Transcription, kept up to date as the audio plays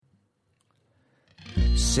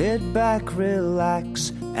Sit back,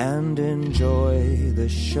 relax, and enjoy the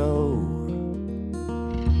show.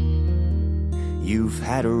 You've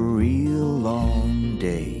had a real long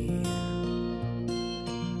day.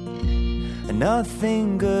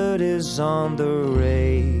 Nothing good is on the radio.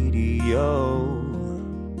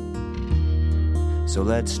 So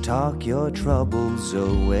let's talk your troubles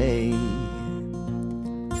away.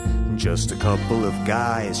 Just a couple of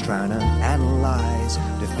guys trying to analyze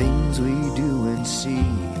the things we do and see.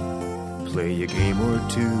 Play a game or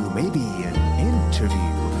two, maybe an interview.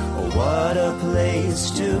 Oh, what a place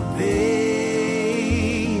to be.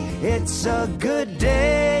 It's a good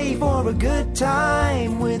day for a good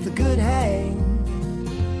time with a good hang.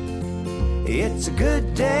 It's a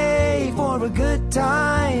good day for a good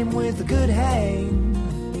time with a good hang.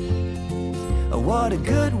 What a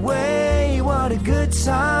good way, what a good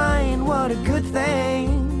sign, what a good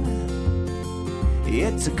thing.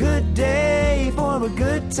 It's a good day for a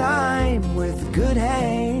good time with a good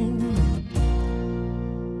hang.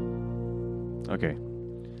 Okay.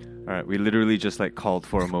 All right, we literally just like called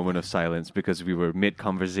for a moment of silence because we were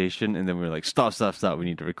mid-conversation and then we were like, stop, we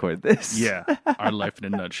need to record this. Yeah, our life in a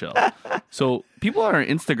nutshell. So people on our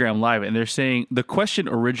Instagram Live, and they're saying, the question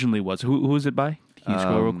originally was, who is it by? Can you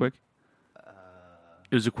scroll real quick?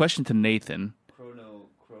 It was a question to Nathan. Chronos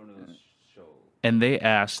Show. And they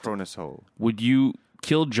asked, Chronos Show. would you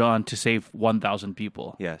kill John to save 1,000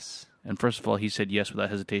 people? Yes. And first of all, he said yes without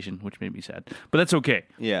hesitation, which made me sad. But that's okay.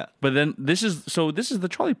 Yeah. But then this is the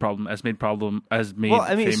trolley problem as made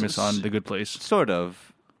famous on The Good Place. Sort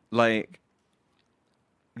of. Like,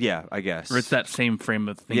 yeah, I guess. Or it's that same frame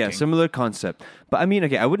of thinking. Yeah, similar concept. But I mean,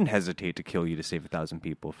 okay, I wouldn't hesitate to kill you to save 1,000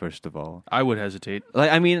 people, first of all. I would hesitate.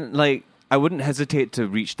 I wouldn't hesitate to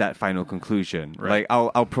reach that final conclusion. Right.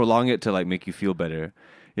 Like, I'll prolong it to, like, make you feel better.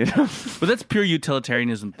 You know? But that's pure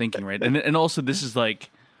utilitarianism thinking, right? And also, this is like,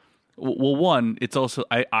 well, one, it's also,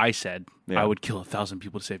 I said I would kill 1,000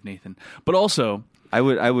 people to save Nathan. But also... I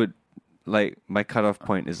would, like, my cutoff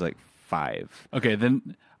point is, like, 5. Okay,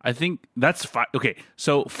 then I think that's 5. Okay,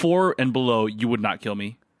 so 4 and below, you would not kill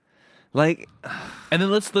me. Like... And then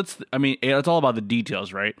let's I mean, it's all about the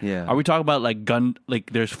details, right? Yeah. Are we talking about like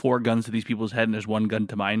there's 4 guns to these people's head and there's 1 gun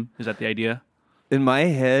to mine? Is that the idea? In my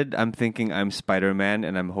head, I'm thinking I'm Spider-Man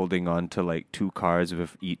and I'm holding on to like 2 cars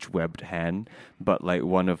with each webbed hand, but like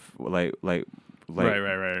one of like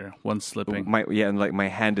right. One slipping. And like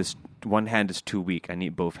one hand is too weak. I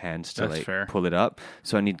need both hands to That's fair. pull it up,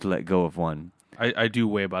 so I need to let go of one. I do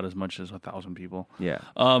weigh about as much as 1,000 people. Yeah.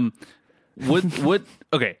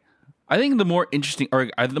 Okay. I think the more interesting, or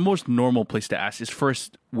the most normal place to ask is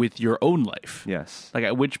first with your own life. Yes. Like,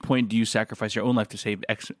 at which point do you sacrifice your own life to save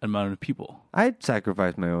X amount of people? I'd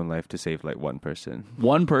sacrifice my own life to save like one person.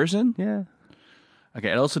 One person? Yeah.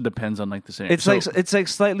 Okay. It also depends on like the scenario. It's like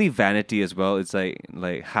slightly vanity as well. It's like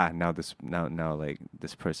now this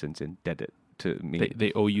person's indebted to me.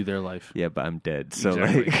 They owe you their life. Yeah, but I'm dead. So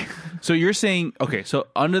Exactly. like, so you're saying, okay, so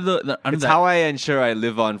under it's how I ensure I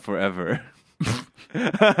live on forever.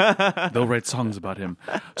 They'll write songs about him.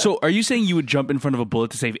 So are you saying you would jump in front of a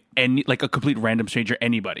bullet to save a complete random stranger,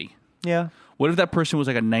 anybody? Yeah. What if that person was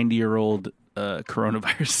like a 90-year-old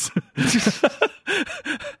coronavirus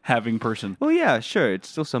having person? Well, yeah, sure. It's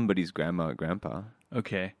still somebody's grandma or grandpa.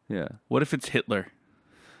 Okay. Yeah. What if it's Hitler?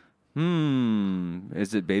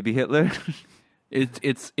 Is it baby Hitler?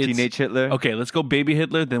 It's Teenage Hitler? Okay, let's go baby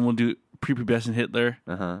Hitler, then we'll do prepubescent Hitler.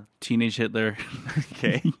 Uh-huh. Teenage Hitler.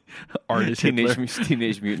 Okay. Artist Teenage Hitler.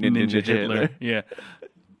 Teenage Mutant Ninja Hitler. Yeah.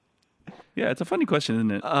 Yeah, it's a funny question,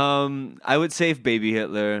 isn't it? I would save baby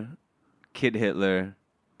Hitler, kid Hitler,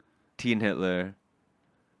 teen Hitler,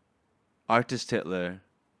 artist Hitler.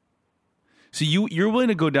 So you're willing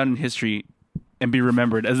to go down in history and be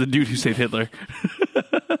remembered as the dude who saved Hitler.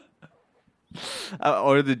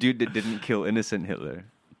 Or the dude that didn't kill innocent Hitler.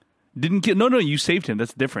 Didn't kill? No, you saved him.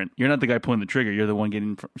 That's different. You're not the guy pulling the trigger. You're the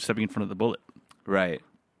one stepping in front of the bullet. Right.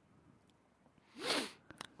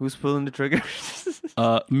 Who's pulling the trigger?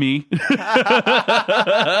 Me.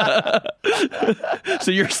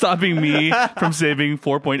 So you're stopping me from saving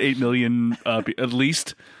 4.8 million, at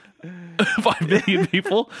least 5 million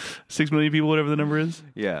people, 6 million people, whatever the number is.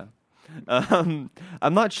 Yeah. I'm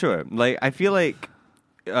not sure. Like, I feel like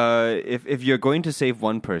if you're going to save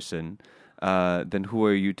one person, then who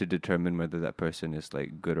are you to determine whether that person is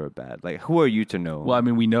like good or bad? Like, who are you to know? Well, I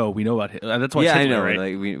mean, we know about Hitler. That's why. Yeah, Hitler, I know.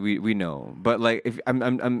 right? Like, we know. But like, if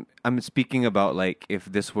I'm speaking about like if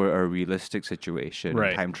this were a realistic situation,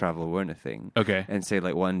 right. Time travel weren't a thing. Okay. And say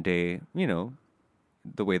like one day,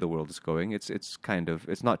 the way the world is going,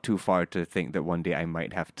 it's not too far to think that one day I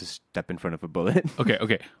might have to step in front of a bullet.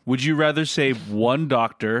 Okay. Would you rather save one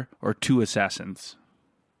doctor or two assassins?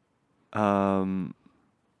 One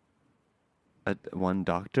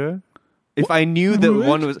doctor. If I knew that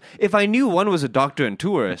one was a doctor and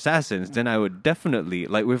two were assassins, then I would definitely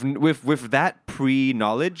like with that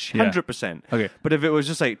pre-knowledge, 100%. Okay. But if it was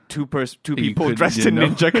just like two people couldn't- dressed you in know.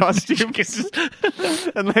 ninja costumes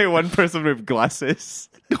and like one person with glasses,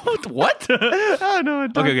 What? oh no, a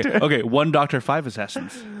doctor. Okay. One doctor, 5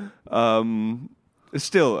 assassins.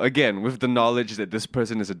 Still, again, with the knowledge that this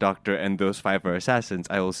person is a doctor and those 5 are assassins,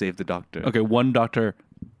 I will save the doctor. Okay, one doctor,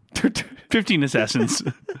 15 assassins.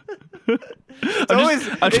 I'm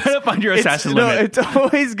trying to find your assassin No, limit. it's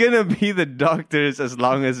always gonna be the doctors as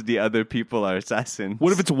long as the other people are assassins.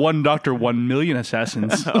 What if it's one doctor, 1 million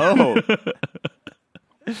assassins? Oh.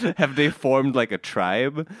 Have they formed like a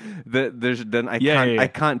tribe? I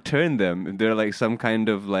can't turn them. They're like some kind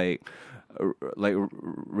of like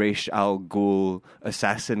Ra's al Ghul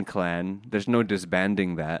assassin clan. There's no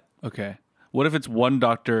disbanding that. Okay. What if it's one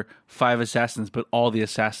doctor, 5 assassins, but all the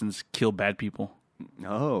assassins kill bad people?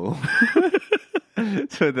 No.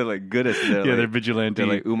 So they're like good at They're vigilante.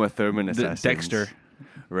 They're like Uma Thurman assassins. Dexter.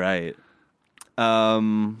 Right.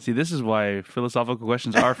 See, this is why philosophical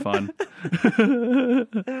questions are fun.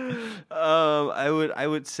 I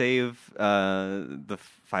would save the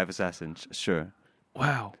 5 assassins. Sure.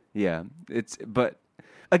 Wow. Yeah. But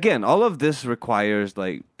again, all of this requires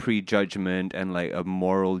like prejudgment and like a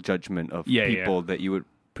moral judgment of people that you would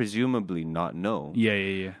presumably not know.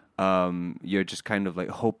 Yeah. You're just kind of like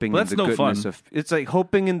hoping Well, in that's the no goodness fun. of it's like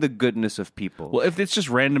hoping in the goodness of people. Well, if it's just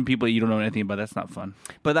random people you don't know anything about, that's not fun.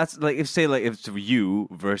 But that's like if it's you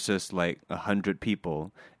versus like 100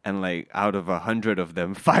 people, and like out of 100 of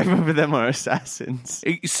them, 5 of them are assassins.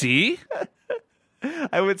 See?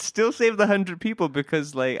 I would still save the 100 people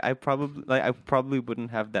because I probably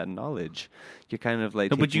wouldn't have that knowledge. You're kind of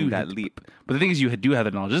like taking that leap. But the thing is, you do have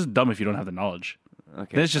the knowledge. This is dumb if you don't have the knowledge.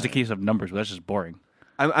 Okay, Then it's just a case of numbers, but that's just boring.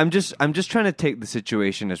 I'm just trying to take the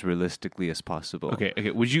situation as realistically as possible. Okay.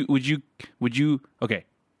 Would you? Okay.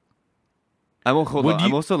 I'm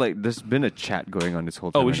also like, there's been a chat going on this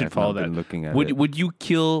whole time. Oh, we and should I've follow not that. been looking at Would it. Would you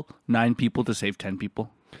kill 9 people to save 10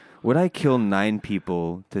 people? Would I kill 9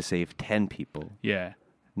 people to save 10 people? Yeah.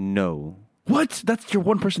 No. What? That's your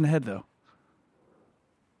one person ahead, though.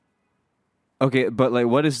 Okay, but like,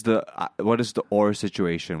 what is the or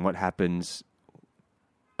situation? What happens?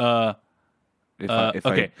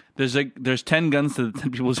 Okay. There's 10 guns to the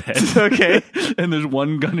 10 people's heads. Okay. And there's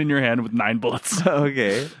 1 gun in your hand with 9 bullets.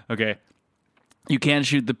 Okay. Okay. You can't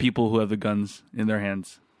shoot the people who have the guns in their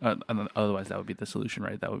hands. Otherwise, that would be the solution,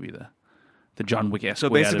 right? That would be the John Wick-esque So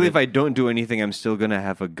way basically, out if of it. I don't do anything, I'm still gonna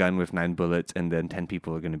have a gun with 9 bullets, and then 10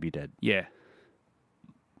 people are gonna be dead. Yeah.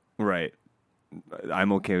 Right.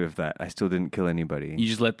 I'm okay with that. I still didn't kill anybody, You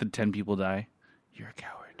just let the 10 people die. You're a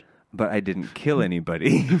coward. but I didn't kill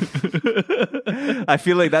anybody. I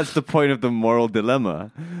feel like that's the point of the moral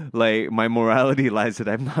dilemma. Like, my morality lies that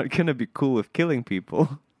I'm not gonna be cool with killing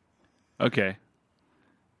people. Okay.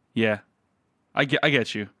 Yeah. I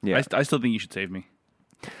get you. Yeah. I still think you should save me.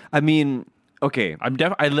 I mean, okay. I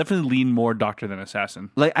definitely lean more doctor than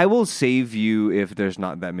assassin. Like, I will save you if there's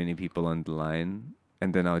not that many people on the line,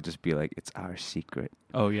 and then I'll just be like, it's our secret.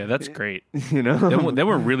 Oh yeah, that's great. You know? Then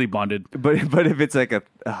we're really bonded. But if it's like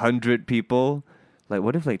 100 people, like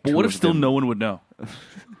what if like But two what if of still them- no one would know?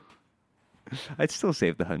 I'd still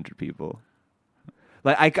save the 100 people.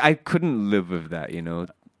 Like I couldn't live with that, you know.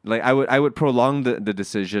 Like I would prolong the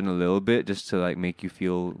decision a little bit just to like make you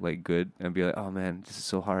feel like good and be like, oh man, this is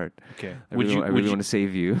so hard. Okay. I really want to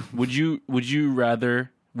save you. Would you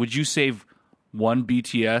save 1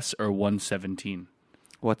 BTS or 1 17?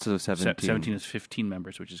 What's the 17? 17 is 15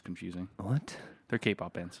 members, which is confusing. What? They're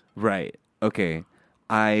K-pop bands. Right. Okay.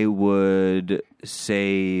 I would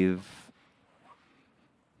save.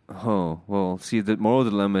 Oh well. See, the moral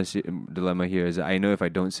dilemma here is that I know if I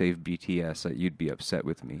don't save BTS, that you'd be upset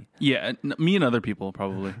with me. Yeah, me and other people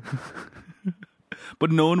probably.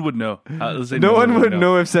 But no one would know. Let's say No one would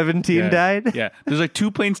know if 17 died. Yeah, there's like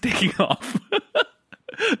 2 planes taking off.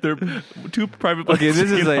 They're 2 private planes. Okay,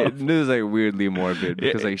 this is taking like off. weirdly morbid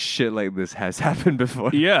because like shit like this has happened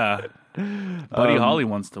before. Yeah. Buddy Holly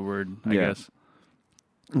wants the word, I yeah. guess.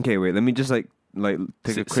 Okay, wait. Let me just like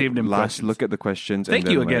take a quick Saved him last questions. look at the questions. Thank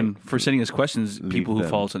and you then, again for sending us questions. People who them.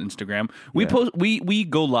 follow us on Instagram, we Yeah. post, we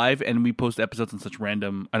go live and we post episodes on such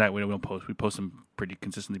random. We don't post. We post them pretty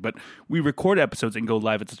consistently, but we record episodes and go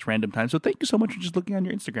live at such random times. So thank you so much for just looking on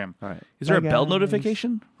your Instagram. All right. Is there Bye, a bell guys.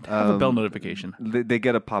 notification? Have a bell notification. They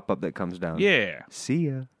get a pop up that comes down. Yeah. See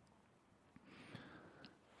ya.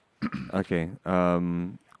 Okay.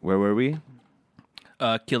 Where were we?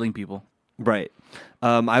 Killing people. Right.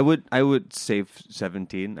 I would save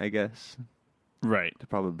 17. I guess Right. they're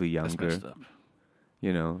probably That's younger. messed up.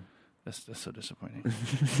 You know. That's so disappointing.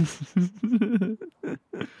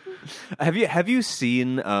 Have you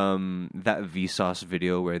seen that Vsauce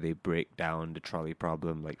video where they break down the trolley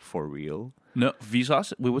problem like for real? No,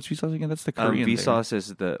 Vsauce. Wait, what's Vsauce again? That's the Korean thing. Vsauce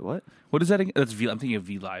is the what? What is that again? That's V. I'm thinking of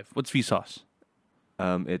V Live. What's Vsauce?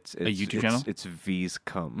 It's YouTube channel? It's V's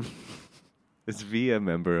cum. Is V a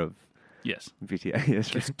member of Yes. BTS?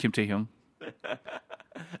 Yes. It's Kim Tae-hyung.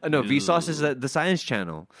 No, Vsauce is the science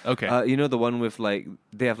channel. Okay. You know the one with like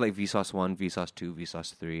they have like Vsauce 1, Vsauce 2,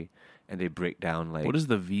 Vsauce 3, and they break down like What does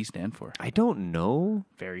the V stand for? I don't know.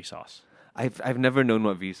 Very sauce. I've never known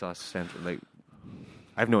what Vsauce stands for. Like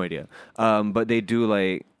I have no idea. But they do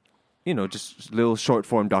like just little short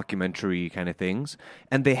form documentary kind of things.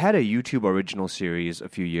 And they had a YouTube original series a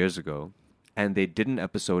few years ago, and they did an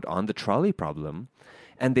episode on the trolley problem.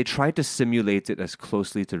 And they tried to simulate it as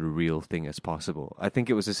closely to the real thing as possible. I think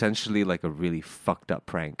it was essentially like a really fucked up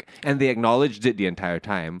prank. And they acknowledged it the entire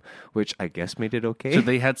time, which I guess made it okay. So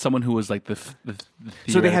they had someone who was like the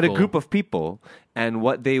So they had a theoretical- group of people, and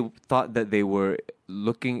what they thought that they were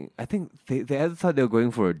looking... I think they either thought they were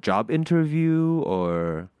going for a job interview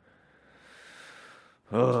or...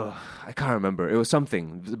 I can't remember. It was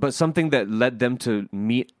something. But something that led them to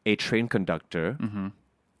meet a train conductor...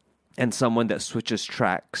 and someone that switches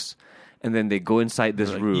tracks, and then they go inside this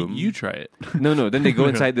Like, room. You try it. No. Then they go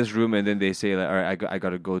inside this room, and then they say, like, all right, I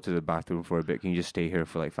got to go to the bathroom for a bit. Can you just stay here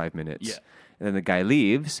for like 5 minutes? Yeah. And then the guy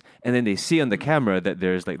leaves, and then they see on the camera that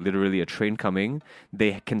there's like literally a train coming.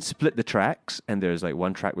 They can split the tracks, and there's like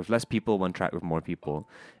one track with less people, one track with more people,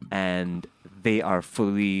 and they are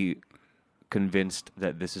fully convinced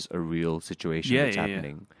that this is a real situation that's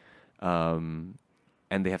happening.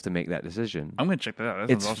 And they have to make that decision. I'm gonna check that out.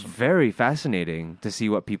 That It's sounds awesome. very fascinating to see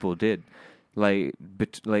what people did. Like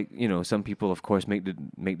some people, of course, make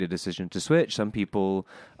the decision to switch. Some people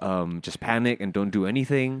just panic and don't do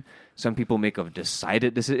anything. Some people make a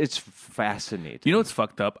decided decision. It's fascinating. You know what's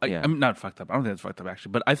fucked up? Yeah. I'm not fucked up. I don't think it's fucked up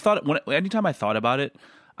actually. But I thought anytime I thought about it,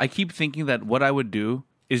 I keep thinking that what I would do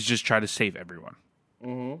is just try to save everyone.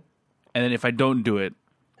 And then if I don't do it,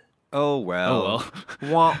 Oh well.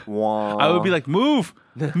 Wah, wah. I would be like, move.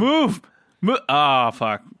 Ah,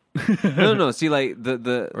 fuck. no. See, like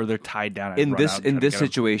the Or they're tied down. I'd in run this out and in try to this get 'em.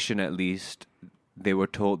 situation, at least, they were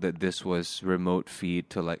told that this was remote feed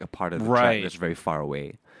to like a part of the Right. track that's very far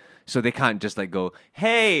away. So they can't just like go,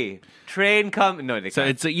 "Hey, train come!" No, they So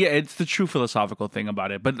can't. it's the true philosophical thing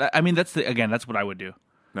about it. But I mean, that's what I would do.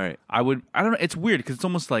 Right. I don't know. It's weird because it's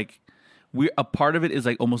almost like a part of it is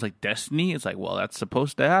like almost like destiny. It's like, well, that's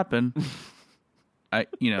supposed to happen.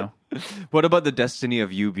 What about the destiny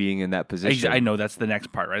of you being in that position? I know that's the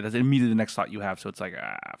next part, right? That's immediately the next thought you have. So it's like,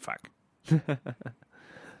 fuck.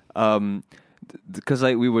 Because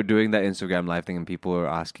like we were doing that Instagram live thing, and people were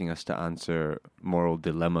asking us to answer moral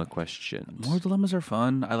dilemma questions. Moral dilemmas are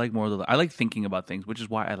fun. I like I like thinking about things, which is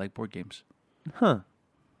why I like board games. How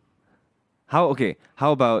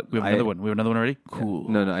about We have another one. We have another one already. Cool.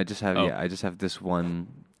 No, I just have Oh. I just have this one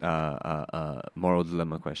moral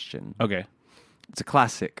dilemma question. Okay. It's a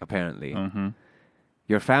classic, apparently. Mm-hmm.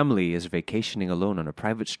 Your family is vacationing alone on a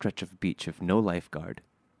private stretch of beach with no lifeguard.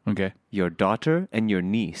 Okay. Your daughter and your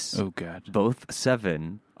niece, Oh god. both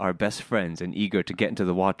 7, are best friends and eager to get into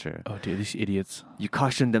the water. Oh dude, these idiots. You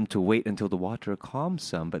caution them to wait until the water calms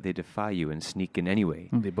some, but they defy you and sneak in anyway.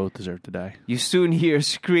 They both deserve to die. You soon hear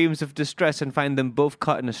screams of distress and find them both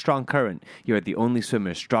caught in a strong current. You are the only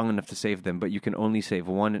swimmer strong enough to save them, but you can only save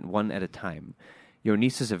one at a time. Your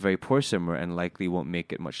niece is a very poor swimmer and likely won't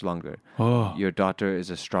make it much longer. Oh. Your daughter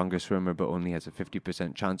is a stronger swimmer but only has a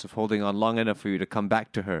 50% chance of holding on long enough for you to come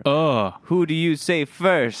back to her. Oh. Who do you save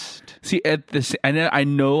first? See, at this, I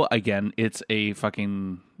know again, it's a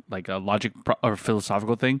fucking like a logic or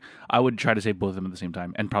philosophical thing. I would try to say both of them at the same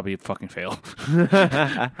time and probably fucking fail.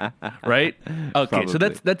 Right? Okay, so Probably.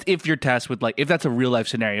 that's if you're tasked with like if that's a real life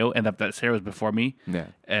scenario and that scenario was before me. Yeah.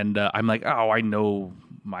 And I'm like, oh, I know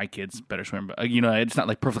my kids better swim, but it's not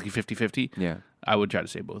like perfectly 50-50. Yeah. I would try to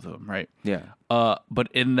say both of them, right? Yeah.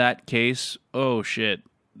 But in that case, oh shit,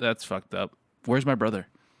 that's fucked up. Where's my brother?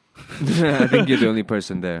 I think you're the only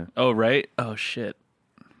person there. Oh, right? Oh, shit.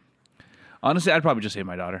 Honestly, I'd probably just save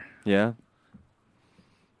my daughter. Yeah.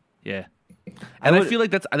 Yeah. And I would- feel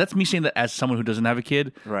like that's me saying that as someone who doesn't have a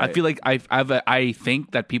kid. Right. I feel like I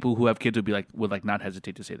think that people who have kids would not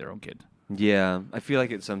hesitate to say their own kid. Yeah. I feel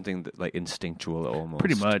like it's something that, like instinctual almost.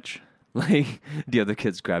 Pretty much. Like the other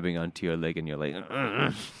kid's grabbing onto your leg and you're like,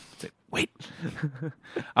 It's like, wait.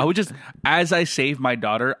 I would just, as I save my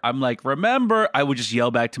daughter, I'm like, remember, I would just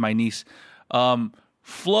yell back to my niece,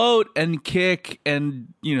 float and kick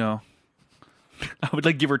and, I would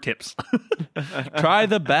like give her tips. Try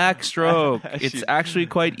the backstroke. It's actually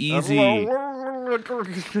quite easy.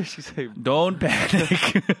 She's like, Don't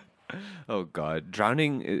panic. oh God.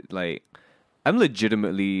 Drowning, I'm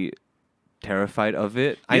legitimately terrified of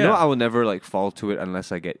it. I know Yeah. I will never like fall to it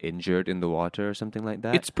unless I get injured in the water or something like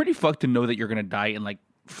that. It's pretty fucked to know that you're going to die in like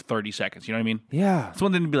 30 seconds. You know what I mean? yeah. It's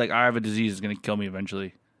one thing to be like, I have a disease that's going to kill me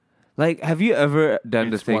eventually. Like, have you ever done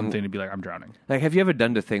It's the thing? one thing to be like, I'm drowning. Like, have you ever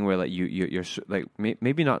done the thing where like you're like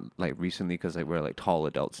maybe not like recently because like we're like tall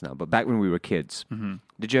adults now, but back when we were kids,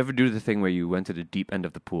 did you ever do the thing where you went to the deep end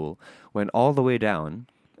of the pool, went all the way down,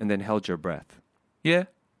 and then held your breath, Yeah.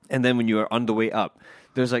 and then when you are on the way up,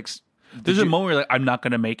 there's like There's a moment where you're like, I'm not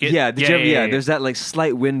going to make it. yeah, did you ever, there's that like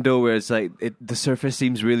slight window where it's like the surface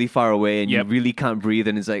seems really far away and Yep. you really can't breathe,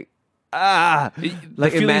 and it's like The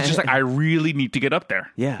like feeling ima- is just like, I really need to get up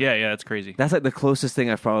there. Yeah. Yeah, that's crazy. That's like the closest thing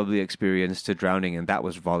I've probably experienced to drowning, and that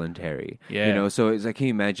was voluntary. Yeah. You know, so it's like, can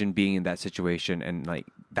you imagine being in that situation and like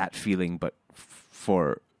that feeling, but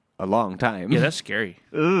for a long time? Yeah, that's scary.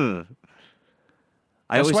 Ugh.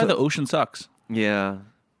 That's why the ocean sucks. yeah.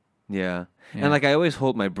 And like I always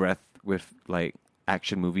hold my breath with like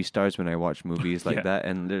action movie stars when I watch movies like Yeah. that,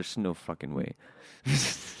 and there's no fucking way.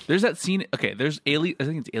 There's that scene. Okay, there's Alien. I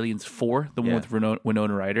think it's Aliens 4, the one Yeah. with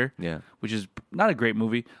Winona Ryder. Yeah. Which is not a great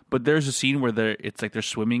movie, but there's a scene where it's like they're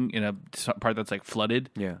swimming in a part that's like flooded.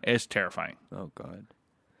 Yeah. It's terrifying. Oh God.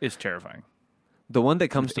 It's terrifying. The one that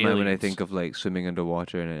comes With to mind when I aliens. think of like swimming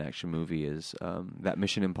underwater in an action movie is that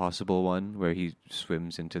Mission Impossible one where he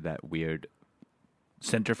swims into that weird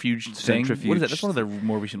Centrifuge thing. What Centrifuge. is that? That's one of the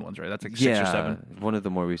more recent ones, right? That's like 6 or 7. one of the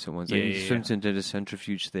more recent ones. Like, Yeah, he yeah, swims into the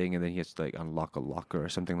centrifuge thing, and then he has to like unlock a locker or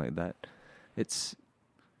something like that. It's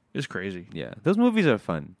It's crazy. yeah, those movies are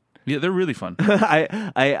fun. Yeah, they're really fun.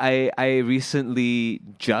 I recently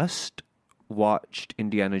just watched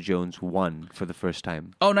Indiana Jones 1 for the first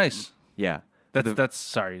time. Oh, nice. Yeah, That's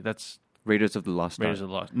Raiders of the Lost Ark. Raiders of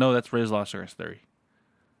the Lost. No, that's Raiders of the Lost Ark 3.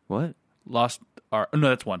 What? Lost Ark. No,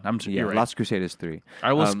 that's 1. Yeah, You're right. Last Crusade is 3.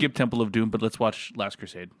 I will skip Temple of Doom, but let's watch Last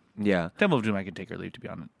Crusade. Yeah, Temple of Doom, I can take or leave, to be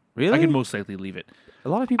honest. really? I can most likely leave it. A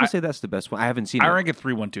lot of people say that's the best one. I haven't seen I it. rank it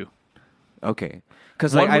 3, 1, 2. Okay,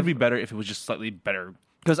 because One like would be better if it was just slightly better.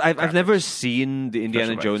 Because I've never seen the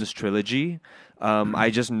Indiana Special Jones trilogy.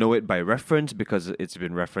 I just know it by reference because it's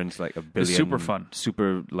been referenced like a billion. super fun.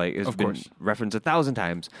 Super like it's Of been course. referenced 1,000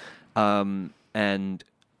 times. And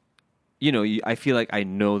you know, I feel like I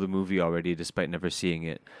know the movie already despite never seeing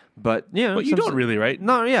it. But you know, But you don't really, right?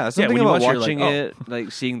 No, yeah, something when you about watch it, you're watching like, it,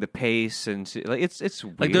 like seeing the pace and like it's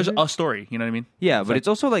weird. Like, there's a story, you know what I mean? yeah, but like- it's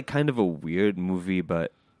also like kind of a weird movie,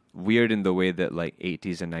 but weird in the way that like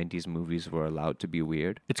 80s and 90s movies were allowed to be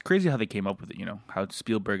weird. It's crazy how they came up with it, how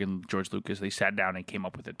Spielberg and George Lucas, they sat down and came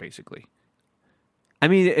up with it, basically. I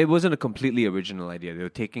mean, it wasn't a completely original idea. They were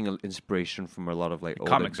taking inspiration from a lot of like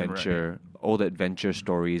Comics and old adventure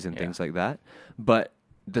stories and Yeah. things like that. But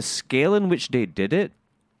the scale in which they did it,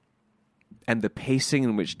 and the pacing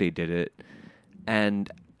in which they did it, and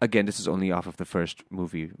again, this is only off of the first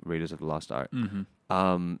movie, Raiders of the Lost Ark.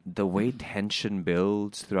 The way tension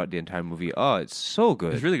builds throughout the entire movie, it's so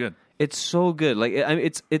good. It's really good. It's so good. Like I mean,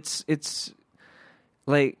 it's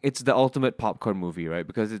like it's the ultimate popcorn movie, right?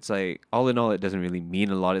 Because it's like all in all, it doesn't really mean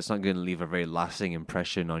a lot. It's not going to leave a very lasting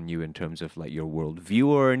impression on you in terms of like your worldview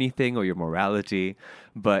or anything or your morality.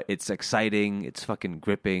 But it's exciting. It's fucking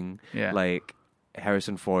gripping. Yeah. Like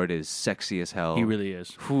Harrison Ford is sexy as hell. He really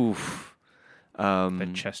is. Oof.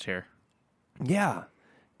 That chest hair. Yeah.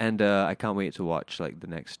 And I can't wait to watch like the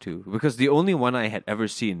next two because the only one I had ever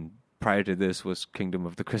seen prior to this was Kingdom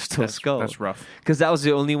of the Crystal Skull. That's rough. Because that was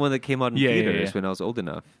the only one that came out in Yeah, yeah, theaters yeah. when I was old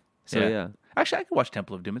enough. So yeah. Actually, I could watch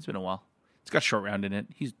Temple of Doom. It's been a while. It's got Short Round in it.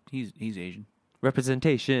 He's Asian.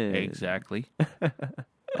 Representation. Exactly.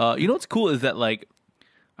 You know what's cool is that, like,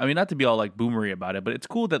 I mean, not to be all like boomery about it, but it's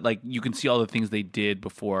cool that like you can see all the things they did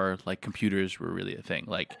before like computers were really a thing.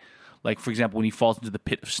 Like for example, when he falls into the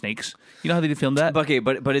pit of snakes, you know how they filmed that? Okay,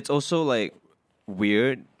 but it's also like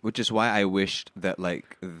weird, which is why I wished that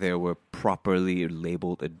like there were properly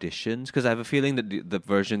labeled editions, because I have a feeling that the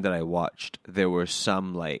version that I watched, there were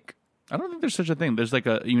some like I don't think there's such a thing. There's like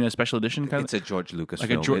a special edition kind it's a George Lucas like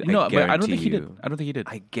film. a George. I No, but I don't think guarantee he did. you. I don't think he did.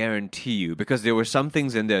 I guarantee you, because there were some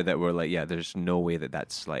things in there that were like, yeah, there's no way that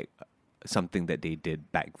that's like something that they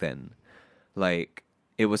did back then. Like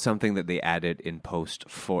it was something that they added in post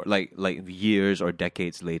for like years or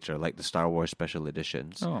decades later, like the Star Wars special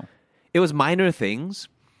editions. Oh, It was minor things,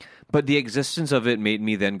 but the existence of it made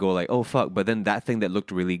me then go like, oh fuck, but then that thing that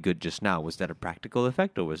looked really good just now, was that a practical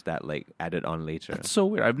effect or was that like added on later? that's so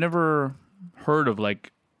weird. I've never heard of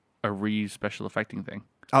like a special effecting thing.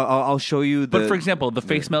 I'll show you the... But for example, the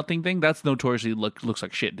face melting thing, that's notoriously looks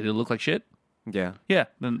like shit. Did it look like shit? Yeah. Yeah.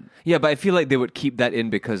 Then Yeah, but I feel like they would keep that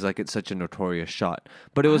in because like it's such a notorious shot.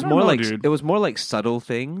 But it was I don't more know, like dude. it was more like subtle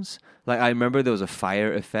things. Like I remember there was a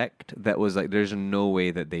fire effect that was like there's no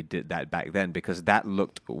way that they did that back then, because that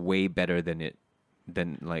looked way better than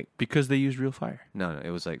like because they used real fire. no,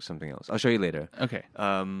 it was like something else. I'll show you later. Okay.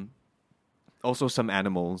 Also some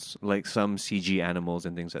animals, like some CG animals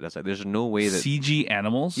and things like that. It's like there's no way that CG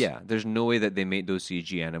animals. yeah, there's no way that they made those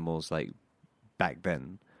CG animals like back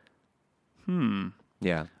then.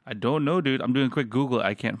 Yeah. I don't know, dude. I'm doing a quick Google.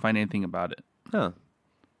 I can't find anything about it. Huh.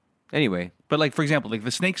 Anyway, But like for example, like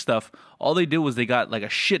the snake stuff, all they did was they got like a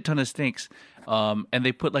shit ton of snakes, and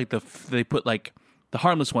they put like the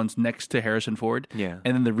harmless ones next to Harrison Ford, Yeah.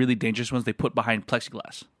 and then the really dangerous ones they put behind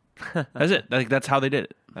plexiglass. That's it. Like that's how they did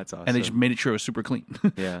it. that's awesome. And they just made it sure it was super clean.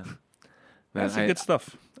 yeah. Man, That's good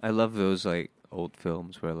stuff. I love those like old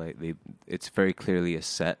films where like it's very clearly a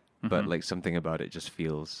set, Mm-hmm. but like something about it just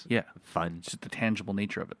feels Yeah, fun. just the tangible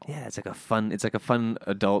nature of it all. Yeah, it's like a fun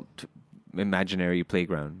adult imaginary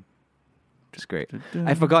playground. Just great.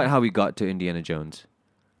 I forgot how we got to Indiana Jones.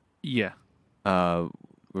 Yeah,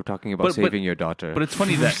 We're talking about But- saving your daughter. but it's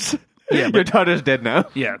funny that yeah, your but daughter's dead now.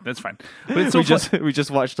 yeah, that's fine. But it's so We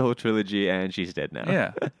just watched the whole trilogy and she's dead now.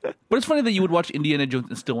 Yeah, but it's funny that you would watch Indiana Jones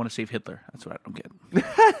and still want to save Hitler. That's what I don't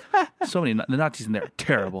get. So many the Nazis in there are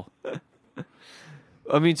terrible.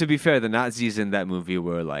 I mean, to be fair, the Nazis in that movie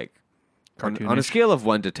were like on a Cartoonish. scale of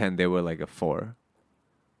 1 to 10, they were like a 4.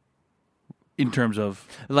 In terms of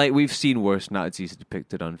Like we've seen worse Nazis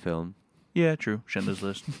depicted on film. yeah, true. Schindler's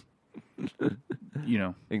List.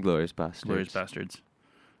 Inglourious Basterds. Glorious Bastards.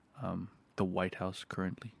 The White House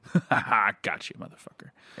currently. Got you,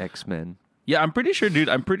 motherfucker. X-Men. Yeah, I'm pretty sure, dude.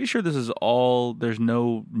 I'm pretty sure this is all. There's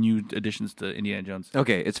no new additions to Indiana Jones.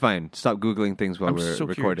 Okay, it's fine. Stop Googling things while I'm we're so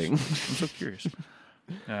recording. Curious. I'm so curious.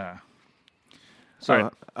 Yeah.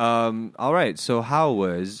 So, all right. So how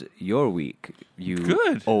was your week, you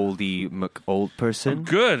Good. oldie old person?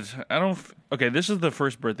 Good. I don't. Okay, this is the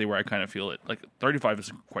first birthday where I kind of feel it. Like 35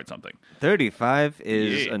 is quite something. 35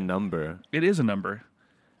 is Yeah. a number. It is a number.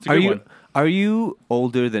 It's a Are good you one. are you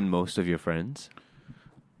older than most of your friends?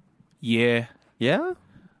 Yeah. Yeah?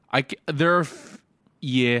 There are.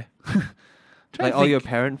 Yeah. Trying Like to all your think.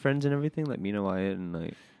 parent friends and everything, like Mina Wyatt and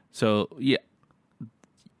like So yeah.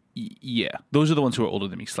 Yeah, those are the ones who are older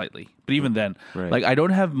than me slightly. But even then, Right. like I don't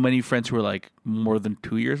have many friends who are like more than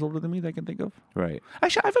 2 years older than me that I can think of. right.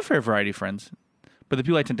 Actually, I have a fair variety of friends, but the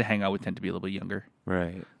people I tend to hang out with tend to be a little bit younger.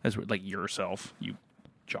 Right. That's like yourself, you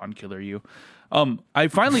John Killer, you. I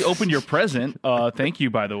finally opened your present. Thank you,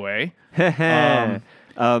 by the way.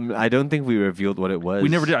 I don't think we revealed what it was. We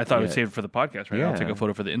never did. I thought I would yet. save it for the podcast, right? I'll Yeah. take a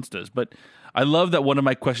photo for the Instas. But I love that one of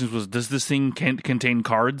my questions was, does this thing contain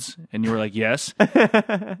cards? And you were like, yes.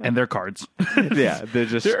 And they're cards. Yeah, they're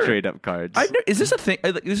just They're- straight up cards. Is this a thing?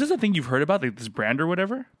 Is this a thing you've heard about, like this brand or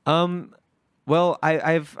whatever? Well,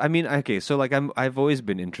 so like I've always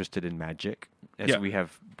been interested in magic, as Yeah. we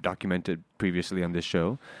have documented previously on this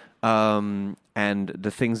show, and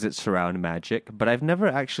the things that surround magic. But I've never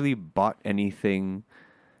actually bought anything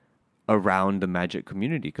around the magic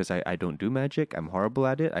community because I don't do magic. I'm horrible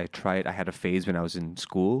at it. I had a phase when I was in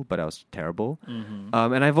school, but I was terrible.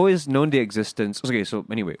 And I've always known the existence. Okay, so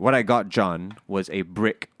anyway, what I got John was a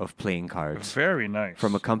brick of playing cards Very nice.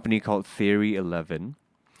 from a company called Theory 11,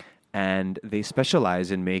 and they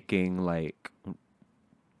specialize in making like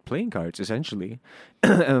playing cards essentially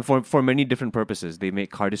for many different purposes. They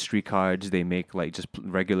make cardistry cards, they make like just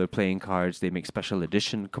regular playing cards, they make special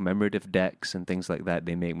edition commemorative decks and things like that.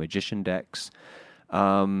 They make magician decks,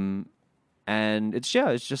 and it's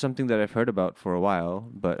just something that I've heard about for a while,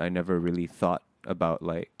 but I never really thought about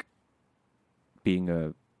like being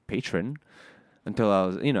a patron until I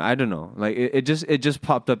was, I don't know, like it just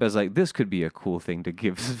popped up as like this could be a cool thing to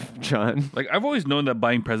give John. Like I've always known that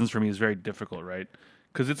buying presents for me is very difficult, right?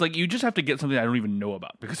 Because it's like you just have to get something I don't even know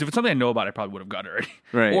about. Because if it's something I know about, I probably would have got it already.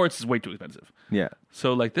 Right. Or it's way too expensive. Yeah.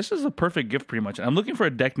 So like this is a perfect gift, pretty much. And I'm looking for a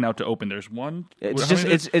deck now to open. There's one. It's how just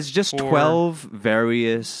many is it? it's just 12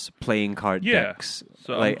 various playing card Yeah. decks.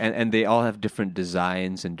 So, like and they all have different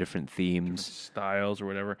designs and different themes. styles or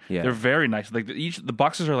whatever. Yeah. They're very nice. Like the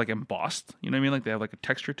boxes are like embossed. You know what I mean? Like they have like a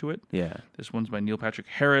texture to it. Yeah. This one's by Neil Patrick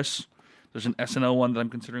Harris. There's an SNL one that I'm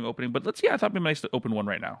considering opening. But I thought it'd be nice to open one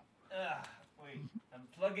right now. Wait, I'm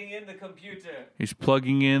plugging in the computer. He's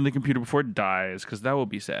plugging in the computer before it dies, because that will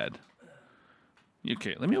be sad.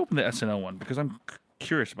 Okay, let me open the SNL one, because I'm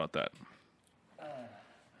curious about that.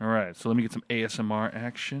 All right, so let me get some ASMR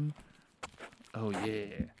action. Oh,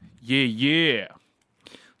 yeah. Yeah.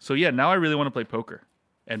 So, yeah, now I really want to play poker.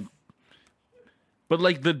 But,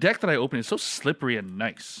 like, the deck that I opened is so slippery and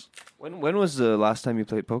nice. When was the last time you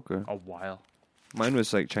played poker? A while. Mine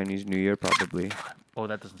was like Chinese New Year probably. Oh,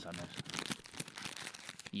 that doesn't sound nice.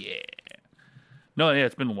 Yeah. No, yeah,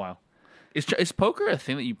 it's been a while. Is poker a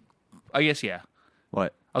thing that you... I guess, yeah.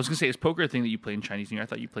 What? I was going to say, is poker a thing that you play in Chinese New Year? I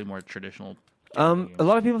thought you played more traditional... A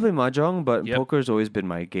lot of people play mahjong, but Yep. poker's always been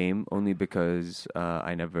my game, only because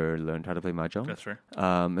I never learned how to play mahjong. That's fair.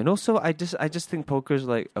 And also, I just think poker's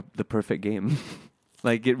like the perfect game.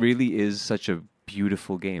 Like it really is such a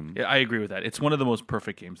beautiful game. Yeah, I agree with that. It's one of the most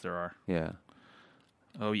perfect games there are. Yeah.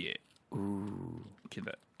 Oh, yeah. Ooh. Get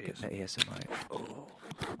that. Get that ASMR. Oh.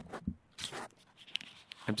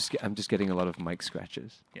 I'm just getting a lot of mic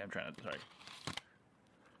scratches. Yeah, I'm trying to... Sorry.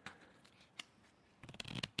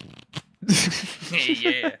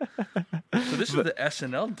 Yeah. So this is the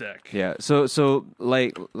SNL deck. Yeah. So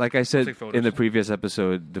like I said Take photos. in the previous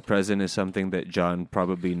episode, the present is something that John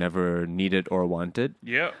probably never needed or wanted.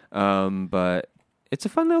 Yeah. But it's a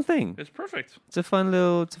fun little thing. It's perfect. It's a fun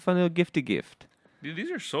little gifty gift. Dude,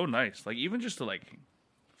 these are so nice. Like, even just to, like,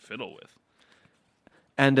 fiddle with.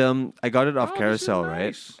 And I got it off Oh, this is Carousel,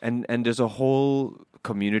 nice. right? And there's a whole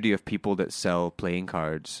community of people that sell playing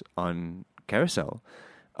cards on Carousel.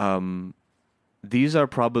 These are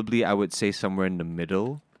probably, I would say, somewhere in the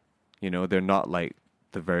middle. You know, they're not like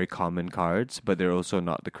the very common cards, but they're also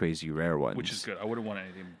not the crazy rare ones. Which is good. I wouldn't want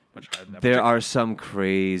anything much higher than that. There are some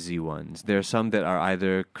crazy ones. There are some that are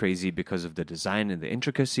either crazy because of the design and the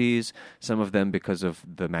intricacies, some of them because of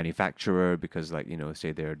the manufacturer, because, like, you know,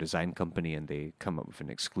 say they're a design company and they come up with an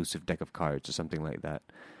exclusive deck of cards or something like that.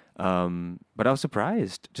 But I was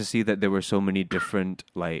surprised to see that there were so many different,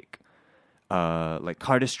 like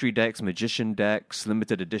cardistry decks, magician decks,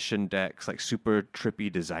 limited edition decks, like super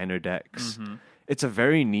trippy designer decks. Mm-hmm. It's a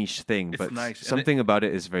very niche thing, but nice. And something about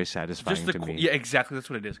it is very satisfying just the to me. Yeah, exactly. That's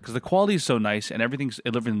what it is. Because the quality is so nice and everything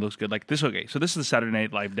looks good. Like this, okay. So this is the Saturday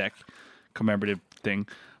Night Live deck commemorative thing.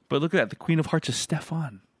 But look at that. The Queen of Hearts is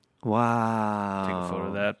Stefan. Wow. Take a photo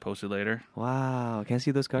of that. Post it later. Wow. Can I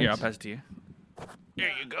see those cards? Yeah, I'll pass it to you. There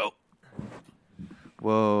you go.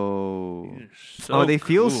 Whoa. So they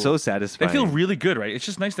feel cool. so satisfying. They feel really good, right? It's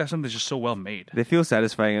just nice to have something that's just so well made. They feel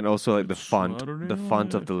satisfying, and also like the font Saturday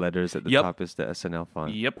of the letters at the Yep. top is the SNL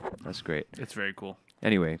font. Yep. That's great. It's very cool.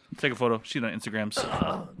 Anyway, Take a photo. See it on Instagrams.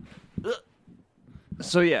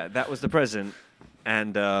 so yeah, that was the present,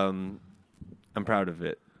 and I'm proud of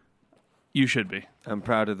it. You should be. I'm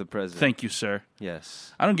proud of the present. Thank you, sir.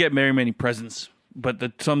 Yes. I don't get very many presents, but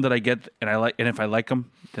the some that I get and I like, and if I like them,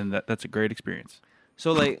 then that's a great experience.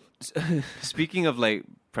 So, like, speaking of like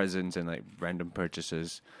presents and like random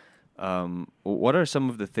purchases, what are some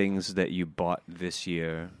of the things that you bought this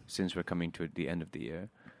year? Since we're coming to the end of the year,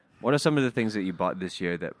 what are some of the things that you bought this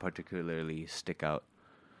year that particularly stick out?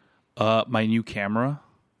 My new camera.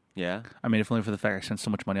 Yeah. I mean, if only for the fact I spent so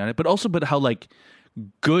much money on it, but how like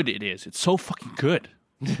good it is. It's so fucking good.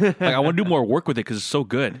 Like I want to do more work with it because it's so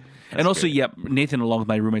good. And also, great. yeah, Nathan, along with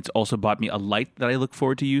my roommates, also bought me a light that I look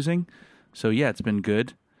forward to using. So yeah, it's been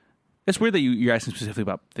good. It's weird that you're asking specifically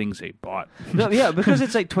about things they bought. No, yeah, because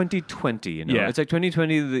it's like 2020, you know? Yeah. It's like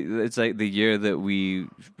 2020, it's like the year that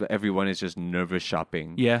everyone is just nervous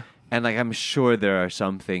shopping. Yeah. And like, I'm sure there are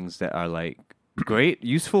some things that are like great,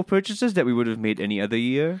 useful purchases that we would have made any other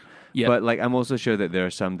year. Yeah. But like, I'm also sure that there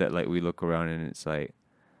are some that like we look around and it's like,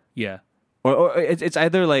 Yeah. or it's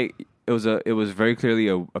either like, it was very clearly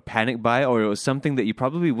a panic buy, or it was something that you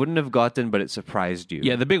probably wouldn't have gotten, but it surprised you.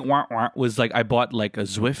 Yeah, the big wah-wah was like I bought like a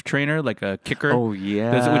Zwift trainer, like a kicker. Oh,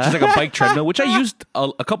 yeah. Which is like a bike treadmill, which I used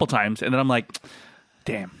a couple times, and then I'm like,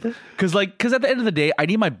 damn, because at the end of the day, I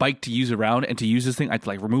need my bike to use around, and to use this thing, I have to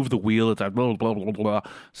like remove the wheel. It's like blah blah blah blah blah.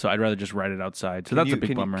 So I'd rather just ride it outside. So that's a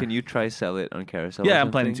big bummer. Can you try sell it on Carousel? Yeah, or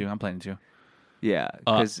I'm planning something? to. Yeah,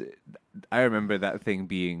 because I remember that thing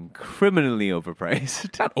being criminally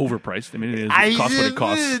overpriced. Not overpriced. I mean, it costs what it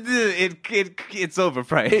costs. It's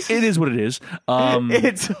overpriced. It is what it is.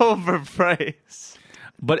 It's overpriced.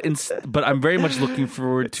 But I'm very much looking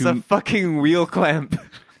forward to. It's a fucking wheel clamp.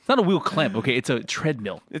 It's not a wheel clamp. Okay, it's a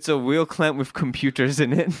treadmill. It's a wheel clamp with computers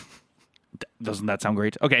in it. Doesn't that sound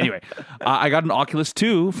great? Okay, anyway, I got an Oculus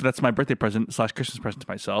 2. That's my birthday present / Christmas present to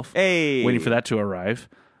myself. Hey, waiting for that to arrive.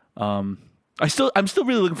 I'm still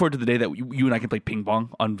really looking forward to the day that you and I can play ping pong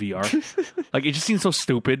on VR. Like, it just seems so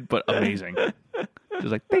stupid but amazing.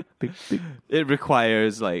 Just like bing, bing, bing. It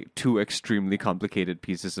requires like 2 extremely complicated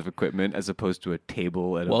pieces of equipment as opposed to a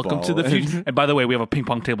table and Welcome a ball. to the future. And by the way, we have a ping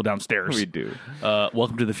pong table downstairs. We do.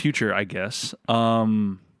 Welcome to the future, I guess.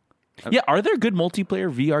 Yeah, are there good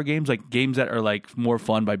multiplayer VR games, like games that are like more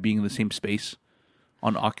fun by being in the same space?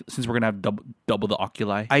 Since we're gonna have double the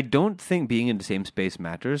oculi. I don't think being in the same space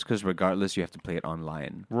matters because regardless, you have to play it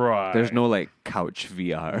online. Right. There's no like couch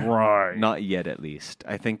VR. Right. Not yet, at least.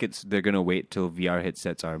 I think they're gonna wait till VR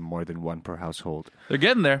headsets are more than one per household. They're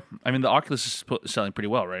getting there. I mean, the Oculus is selling pretty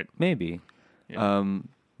well, right? Maybe. Yeah.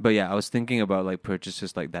 But yeah, I was thinking about like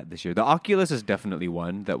purchases like that this year. The Oculus is definitely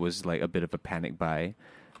one that was like a bit of a panic buy.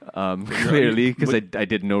 Clearly, because I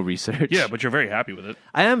did no research. Yeah, but you're very happy with it.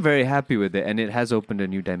 I am very happy with it, and it has opened a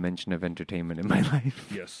new dimension of entertainment in my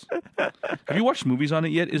life. Yes. Have you watched movies on it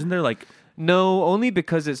yet? Isn't there like... No, only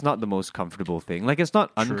because it's not the most comfortable thing. Like, it's not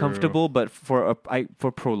uncomfortable, but for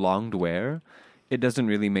prolonged wear, it doesn't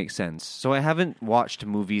really make sense. So I haven't watched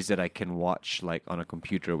movies that I can watch like on a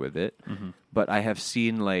computer with it, but I have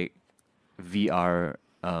seen like VR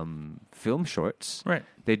film shorts. Right.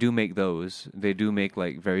 They do make those. They do make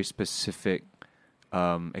like very specific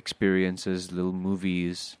experiences, little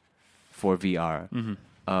movies for VR.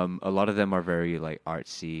 A lot of them are very like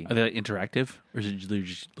artsy. Are they like, interactive, or is it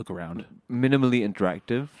just look around? Minimally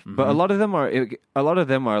interactive, but a lot of them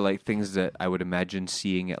are like things that I would imagine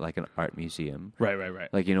seeing at like an art museum. Right.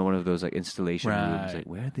 Like, you know, one of those like installation rooms. Right. Like,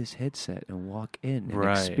 wear this headset and walk in and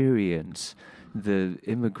Right. experience the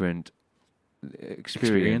immigrant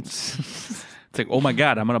experience. It's like, oh my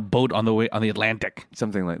God, I'm on a boat on the Atlantic.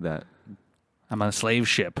 Something like that. I'm on a slave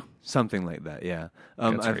ship. Something like that, yeah.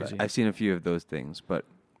 That's crazy. I've seen a few of those things, but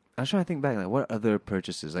I'm trying to think back, like, what other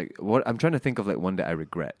purchases? Like, what I'm trying to think of, like, one that I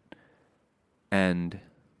regret. And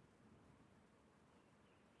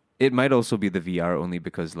it might also be the VR only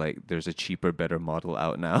because, like, there's a cheaper, better model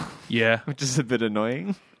out now. Yeah. Which is a bit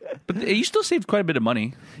annoying. But you still saved quite a bit of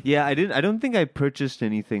money. Yeah, I don't think I purchased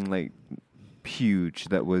anything, like, huge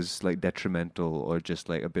that was, like, detrimental or just,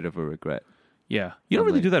 like, a bit of a regret. Yeah. You don't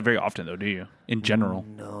really like- do that very often, though, do you? In general.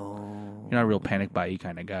 No. You're not a real panic buy-y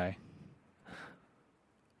kind of guy.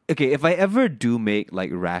 Okay, if I ever do make like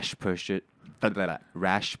rash purchase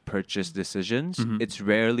decisions, it's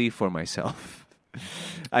rarely for myself.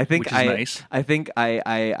 I think Which is nice. I think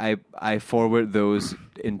I forward those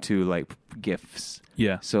into like gifts.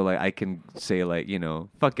 Yeah. So like I can say like, you know,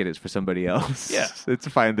 fuck it, it's for somebody else. Yeah. It's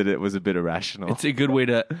fine that it was a bit irrational. It's a good way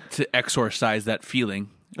to exorcise that feeling.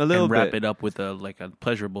 A little and wrap bit. it up with a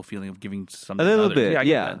pleasurable feeling of giving something a little to others. bit, I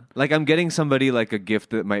get that. Like I'm getting somebody like a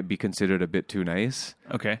gift that might be considered a bit too nice.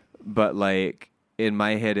 Okay. But like in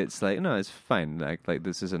my head, it's like, no, it's fine. Like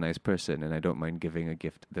this is a nice person, and I don't mind giving a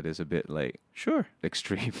gift that is a bit like Sure.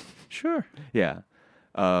 extreme. Sure. Yeah,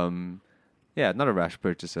 not a rash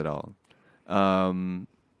purchase at all. My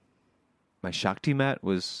Shakti mat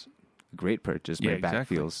was a great purchase. My Yeah, back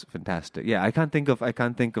exactly. feels fantastic. Yeah, I can't think of like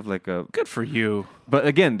a. Good for you. But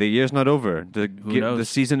again, the year's not over. Who knows? The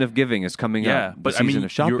season of giving is coming Yeah, up. The but I season mean,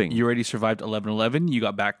 of shopping. you already survived 11/11. You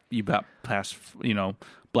got past,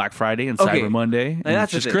 Black Friday and Okay. Cyber Monday. And that's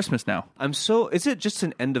it's the just thing. Christmas now. Is it just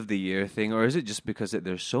an end of the year thing, or is it just because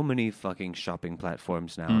there's so many fucking shopping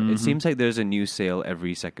platforms now? It seems like there's a new sale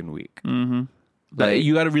every second week. But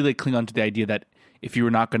you got to really cling on to the idea that if you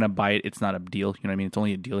were not going to buy it, it's not a deal. You know what I mean? It's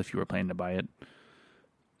only a deal if you were planning to buy it.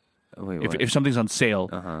 Wait, what? If something's on sale,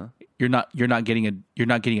 Uh-huh. you're not getting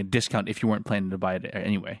a discount if you weren't planning to buy it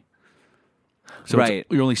anyway. So Right.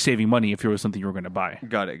 you're only saving money if it was something you were going to buy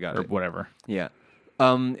Got it. or whatever. Yeah.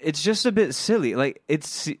 It's just a bit silly. Like it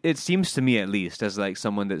seems to me, at least, as like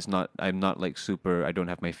someone I'm not like super. I don't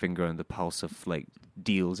have my finger on the pulse of like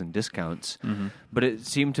deals and discounts. But it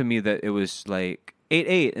seemed to me that it was like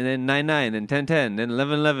 8/8, and then 9/9, then 10/10, then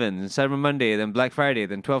 11/11, then Cyber Monday, then Black Friday,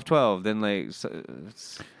 then 12/12, then like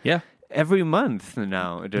Yeah. every month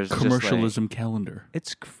now. There's Commercialism Just, like, calendar.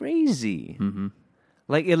 it's crazy.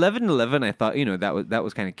 Like 11/11, I thought that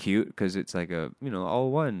was kind of cute because it's like a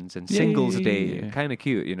all ones and singles day, kind of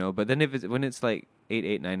cute, But then when it's like 8,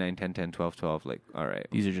 8, 9, 9, 10, 10, 12, 12, like all right,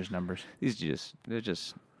 These are just numbers. they're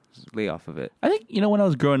just lay off of it. I think when I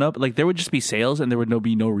was growing up, like there would just be sales, and there would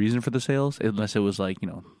be no reason for the sales unless it was like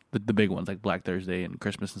the big ones like Black Thursday and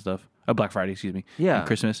Christmas and stuff. Black Friday, excuse me. Yeah, and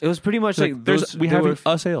Christmas. It was pretty much like those. We have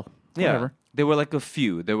a sale. Yeah, Whatever. there were like a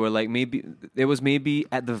few. There were like maybe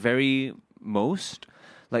at the very most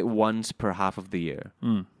like once per half of the year,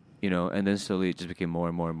 and then slowly it just became more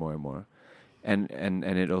and more and more and more. And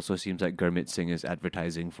it also seems like Gurmit Singh is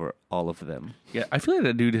advertising for all of them. Yeah, I feel like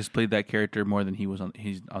that dude has played that character more than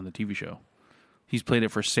he's on the TV show. He's played it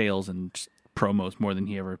for sales and promos more than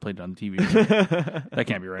he ever played it on the TV show. That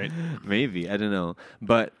can't be right. Maybe, I don't know.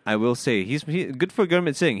 But I will say, he's good for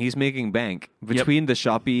Gurmit Singh. He's making bank. Between the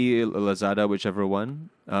Shopee, Lazada, whichever one.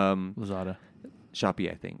 Lazada.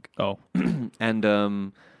 Shopee, I think. Oh.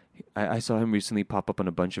 And I saw him recently pop up on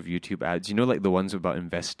a bunch of YouTube ads. Like the ones about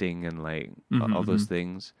investing and like all those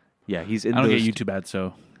things. Yeah, he's in I don't those. get YouTube ads,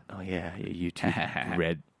 so. Oh, yeah, YouTube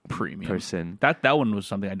Red Premium person. That one was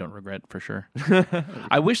something I don't regret for sure.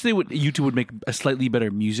 I wish YouTube would make a slightly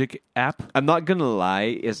better music app. I'm not gonna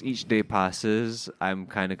lie. As each day passes, I'm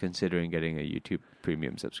kind of considering getting a YouTube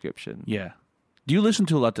Premium subscription. Yeah. Do you listen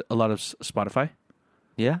to a lot of Spotify?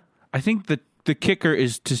 Yeah. I think the kicker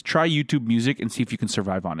is to try YouTube Music and see if you can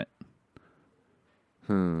survive on it.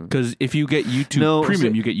 Because if you get YouTube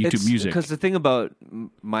Premium, you get YouTube Music. Because the thing about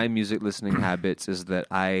my music listening habits is that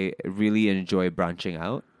I really enjoy branching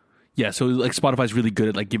out. Yeah, so like Spotify's really good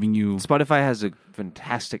at like giving you. Spotify has a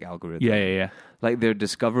fantastic algorithm. Yeah. Like their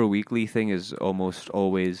Discover Weekly thing is almost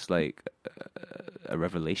always like a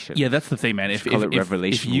revelation. Yeah, that's the thing, man. If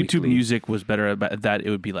Revelation YouTube Weekly. Music was better at that, it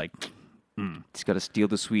would be like. It's got to steal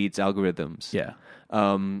the Swedes algorithms. Yeah.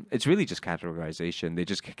 It's really just categorization. They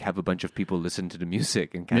just have a bunch of people listen to the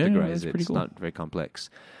music and categorize it. It's cool. not very complex.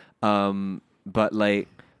 But like,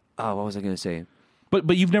 what was I going to say?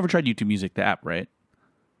 But you've never tried YouTube Music, the app, right?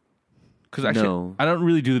 Because actually, No. I don't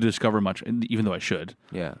really do the Discover much, even though I should.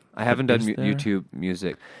 Yeah, I haven't done YouTube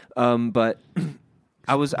Music, but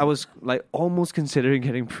I was like almost considering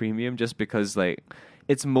getting Premium just because like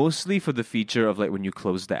it's mostly for the feature of like when you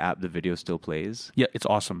close the app, the video still plays. Yeah, it's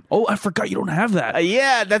awesome. Oh, I forgot you don't have that.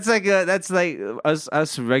 Yeah, that's like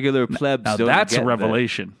us regular plebs. Now don't that's get a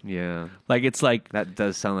revelation. That. Yeah, Like it's like that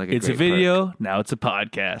does sound like it's great a video. perk. Now it's a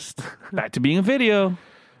podcast. Back to being a video.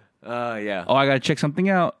 Yeah. Oh, I gotta check something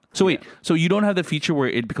out. So wait, so you don't have the feature where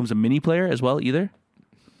it becomes a mini player as well either?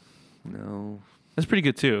 No. That's pretty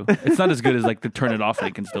good too. It's not as good as like the turn it off and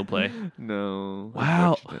it can still play. No.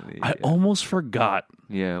 Wow, unfortunately, I almost forgot.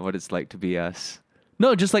 Yeah, what it's like to be us.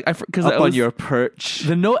 No, just like because Up on your perch.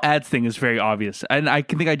 The no ads thing is very obvious, and I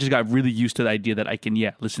think I just got really used to the idea that I can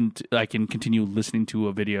I can continue listening to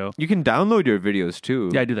a video. You can download your videos too.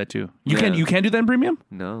 Yeah, I do that too. You Yeah. can do that in Premium?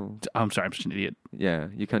 No. I'm sorry, I'm just an idiot. Yeah,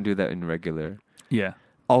 you can't do that in regular. Yeah.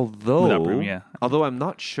 Although, Without Premium, yeah. although I'm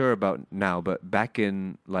not sure about now, but back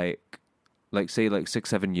in like say like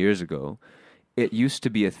 6-7 years ago, it used to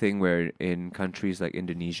be a thing where in countries like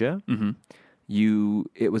Indonesia,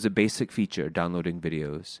 it was a basic feature downloading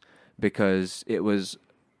videos because it was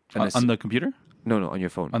On the computer? no on your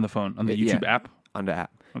phone On the phone? On the Yeah. YouTube app? on the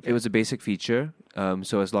app. Okay. It was a basic feature.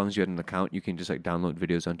 So as long as you had an account, you can just like download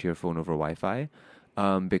videos onto your phone over Wi-Fi.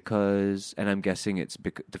 Because, and I'm guessing it's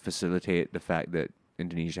to facilitate the fact that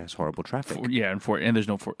Indonesia has horrible traffic, And there's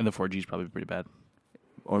no and the 4G is probably pretty bad.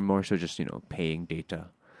 or more so just paying data.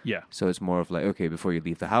 Yeah. So it's more of like, okay, before you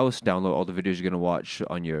leave the house, download all the videos you're gonna watch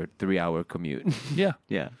on your 3-hour commute. Yeah.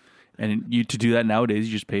 Yeah. And to do that nowadays,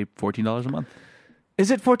 you just pay $14 a month. Is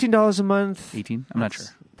it $14 a month? 18? I'm not sure.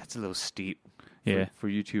 That's a little steep. Yeah. For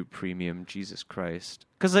YouTube Premium, Jesus Christ.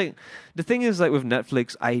 Because like the thing is, like with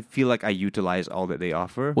Netflix, I feel like I utilize all that they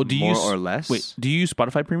offer, Well, do you more or less. Wait, do you use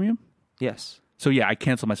Spotify Premium? Yes. So yeah, I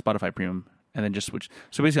cancel my Spotify Premium and then just switch.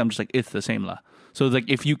 So basically, I'm just like, it's the same lah. So it's like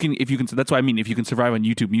if you can, that's what I mean. If you can survive on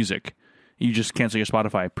YouTube Music, you just cancel your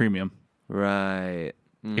Spotify Premium. Right.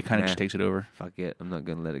 It kind of just takes it over. Fuck it. I'm not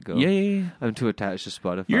gonna let it go. Yeah. I'm too attached to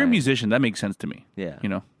Spotify. You're a musician. That makes sense to me. Yeah.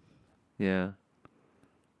 Yeah.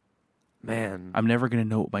 Man, I'm never gonna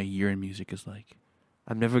know what my year in music is like.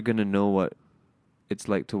 I'm never gonna know what it's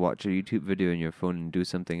like to watch a YouTube video on your phone and do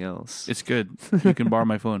something else. It's good. You can borrow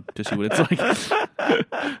my phone to see what it's like.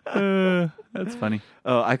 That's funny.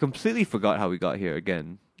 Oh, I completely forgot how we got here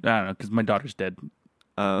again. I don't know because my daughter's dead.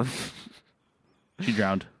 She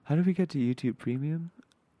drowned. How did we get to YouTube Premium?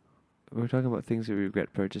 We're talking about things that we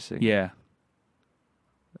regret purchasing. Yeah.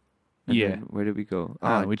 And then where did we go?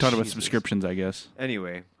 We talked about Jesus. subscriptions, I guess.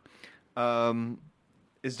 Anyway,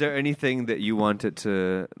 Is there anything that you wanted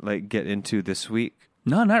to like get into this week?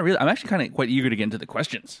 No, not really. I'm actually kind of quite eager to get into the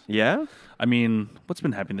questions. Yeah? I mean, what's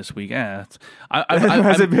been happening this week? Has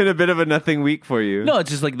it been a bit of a nothing week for you? No, it's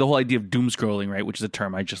just like the whole idea of doom scrolling, right? Which is a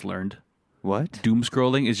term I just learned. What? Doom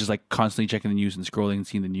scrolling is just like constantly checking the news and scrolling and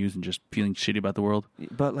seeing the news and just feeling shitty about the world.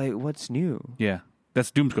 But like, what's new? Yeah, that's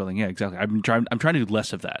doom scrolling. Yeah, exactly. I'm trying to do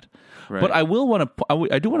less of that. Right. But I will want to.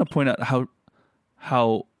 I do want to point out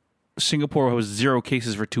how Singapore was 0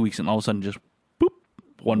 cases for 2 weeks and all of a sudden just boop,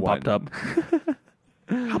 one popped up.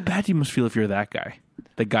 How bad you must feel if you're that guy.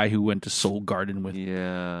 The guy who went to Seoul Garden with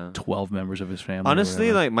 12 members of his family.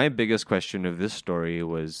 Honestly, like my biggest question of this story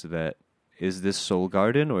was that, is this Seoul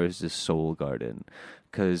Garden or is this Seoul Garden?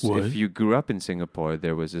 Because if you grew up in Singapore,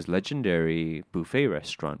 there was this legendary buffet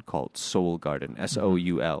restaurant called Seoul Garden,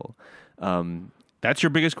 Soul. That's your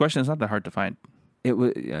biggest question? It's not that hard to find. It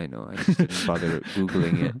was. I know. I just didn't bother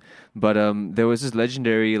googling it. But there was this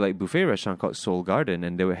legendary like buffet restaurant called Seoul Garden,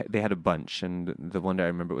 and they had a bunch, and the one that I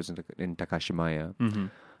remember was in Takashimaya.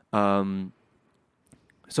 Mm-hmm.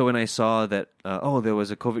 So when I saw that, there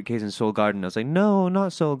was a COVID case in Seoul Garden, I was like, no,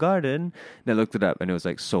 not Seoul Garden. And I looked it up, and it was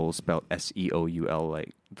like Seoul spelled Seoul,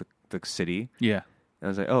 like the city. Yeah. And I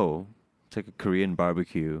was like, oh, it's like a Korean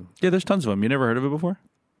barbecue. Yeah, there's tons of them. You never heard of it before?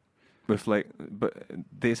 But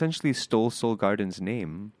they essentially stole Seoul Garden's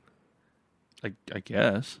name. I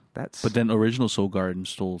guess. But then original Seoul Garden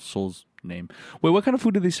stole Seoul's name. Wait, what kind of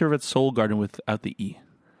food did they serve at Seoul Garden without the E?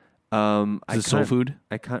 Is it soul food?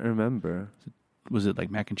 I can't remember. Was it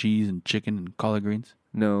like mac and cheese and chicken and collard greens?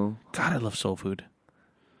 No. God, I love soul food.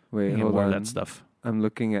 Wait, hold more on. of that stuff. I'm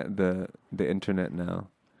looking at the internet now,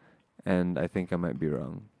 and I think I might be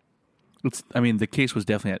wrong. The case was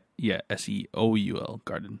definitely at Seoul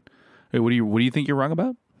Garden. Wait, what do you think you're wrong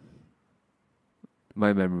about?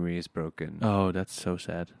 My memory is broken. Oh, that's so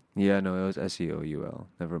sad. Yeah, no, it was Seoul.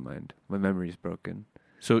 Never mind. My memory is broken.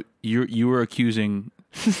 So you were accusing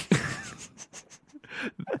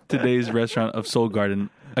today's restaurant of Seoul Garden,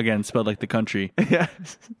 again spelled like the country. Yeah.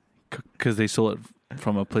 Because they sold it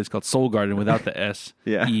from a place called Seoul Garden without the S.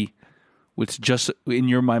 Yeah. E, which just in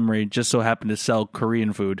your memory just so happened to sell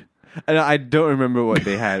Korean food. And I don't remember what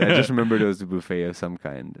they had. I just remember there was a buffet of some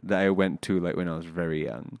kind that I went to like when I was very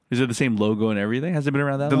young. Is it the same logo and everything? Has it been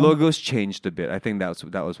around that long? The logo's changed a bit. I think that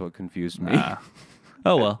was what confused me.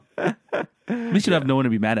 Oh well. At least you don't have no one to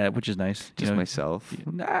be mad at, which is nice. Just myself.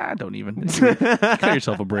 Don't even. Cut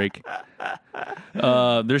yourself a break.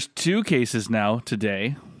 There's 2 cases now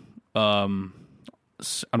today. I'm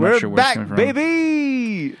We're not sure where back, it's coming from.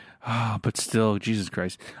 baby. But still, Jesus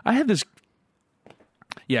Christ. I had this.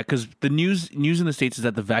 Yeah, because the news in the States is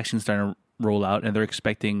that the vaccine's starting to roll out, and they're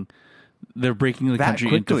breaking the country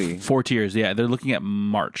quickly. into 4 tiers. Yeah, they're looking at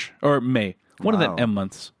March or May, one of the M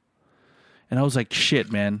months. And I was like,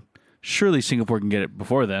 shit, man. Surely Singapore can get it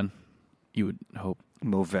before then. You would hope.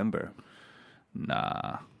 November.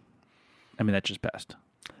 Nah. I mean, that just passed.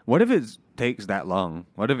 What if it takes that long?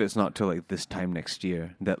 What if it's not till like this time next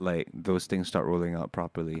year that like those things start rolling out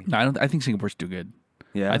properly? No, I think Singapore's too good.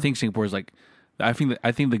 Yeah, I think Singapore's like. I think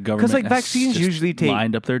the government because like vaccines usually take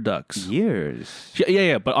lined up their ducks years.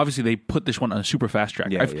 Yeah. But obviously they put this one on a super fast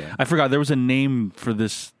track. I forgot there was a name for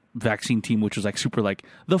this vaccine team which was like super like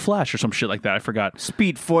the Flash or some shit like that. I forgot.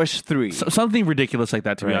 Speed Force 3. Something ridiculous like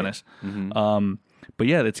that, to be honest. Mm-hmm. But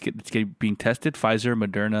yeah, it's being tested. Pfizer,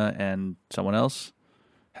 Moderna, and someone else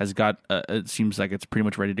has got. It seems like it's pretty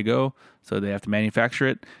much ready to go. So they have to manufacture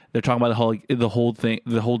it. They're talking about the whole thing.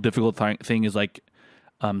 The whole difficult thing is like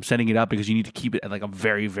setting it up because you need to keep it at like a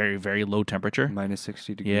very, very, very low temperature, minus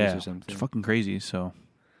 60 degrees or something. It's fucking crazy. So,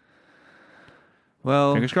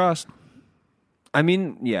 well, fingers crossed. I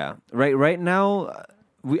mean, yeah. Right now,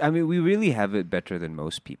 we really have it better than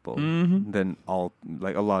most people, than a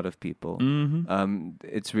lot of people.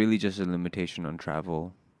 It's really just a limitation on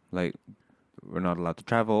travel. Like, we're not allowed to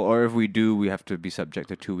travel, or if we do, we have to be subject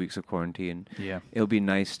to 2 weeks of quarantine. Yeah, it'll be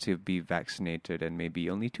nice to be vaccinated and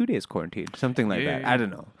maybe only 2 days quarantine, something like that. Yeah. I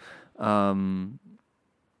don't know.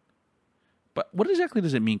 But what exactly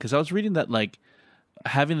does it mean? Because I was reading that like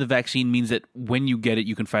having the vaccine means that when you get it,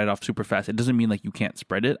 you can fight it off super fast. It doesn't mean like you can't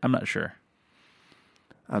spread it. I'm not sure.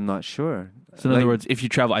 So in other words, if you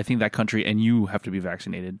travel, I think that country and you have to be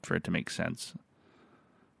vaccinated for it to make sense.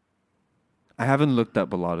 I haven't looked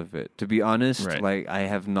up a lot of it. To be honest, Right. like I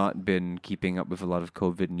have not been keeping up with a lot of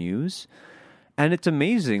COVID news. And it's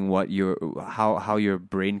amazing what how your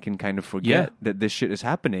brain can kind of forget that this shit is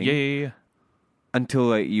happening. Yeah. Until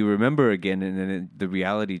like you remember again, and then the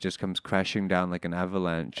reality just comes crashing down like an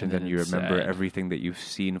avalanche, and then you it's remember sad. everything that you've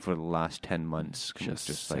seen for the last 10 months.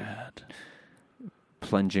 Just like sad.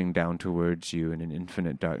 plunging down towards you in an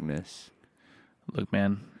infinite darkness. Look,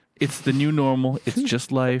 man, it's the new normal. It's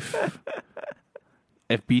just life.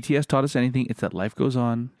 If BTS taught us anything, it's that life goes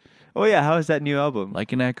on Oh yeah, how is that new album?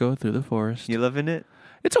 like an echo through the forest. You loving it?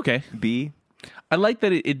 It's okay. B? I like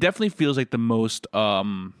that it definitely feels like the most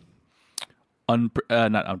not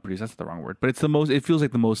unproduced, that's the wrong word, but it feels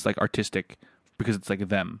like the most like artistic because it's like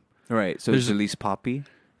them. Right, so it's the least poppy?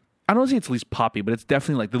 I don't say it's least poppy, but it's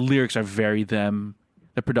definitely like the lyrics are very them.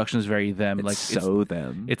 The production is very them. It's like so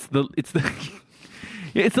them. It's the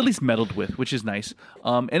yeah, it's the least meddled with, which is nice.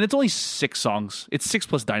 And it's only 6 songs. It's 6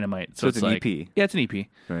 plus Dynamite, so it's an like, EP. Yeah, it's an EP.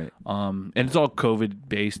 Right. And it's all COVID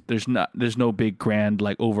based. There's no big grand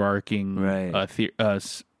like overarching Right.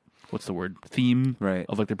 What's the word? Theme Right.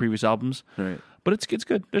 of like the previous albums. Right. But it's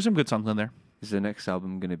good. There's some good songs on there. Is the next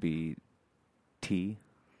album going to be T?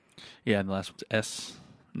 Yeah, and the last one's S.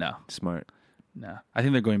 No. Smart. I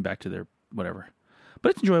think they're going back to their whatever.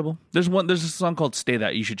 But it's enjoyable. There's a song called Stay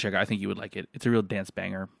That you should check out. I think you would like it. It's a real dance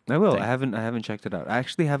banger. I will. thing. I haven't checked it out. I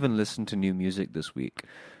actually haven't listened to new music this week.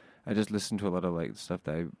 I just listened to a lot of like stuff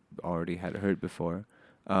that I already had heard before.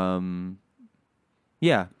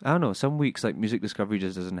 Yeah, I don't know. Some weeks like music discovery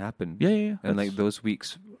just doesn't happen. Yeah. And like those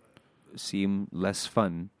weeks seem less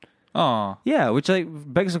fun. Aw. Yeah, which like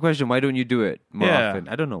begs the question: why don't you do it more Yeah. often?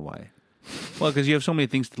 I don't know why. Well, because you have so many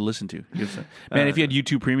things to listen to. Man, if you had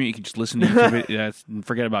YouTube Premium, you could just listen to YouTube and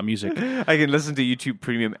forget about music. I can listen to YouTube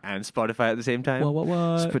Premium and Spotify at the same time. What?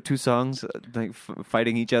 Just put 2 songs like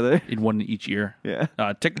fighting each other. In one in each ear. Yeah.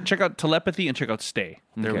 Check out Telepathy and check out Stay.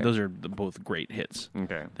 Okay. Those are both great hits.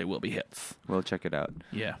 Okay, They will be hits. we'll check it out.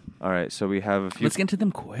 Yeah. All right, so we have a few. Let's get into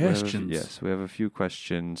them we have a few- questions. yes, we have a few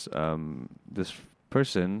questions. This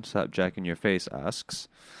person, Slapjack in your face, asks,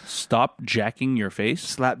 Stop jacking your face.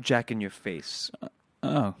 Slapjack in your face.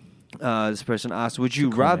 Oh, This person asks, would you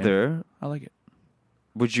cool rather I like it.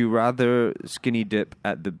 skinny dip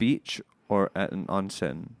at the beach or at an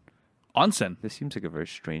onsen? Onsen. This seems like a very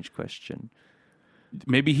strange question.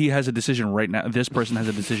 Maybe he has a decision right now. This person has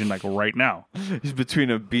a decision like right now. He's between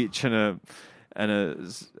a beach and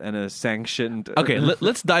a sanctioned. Okay,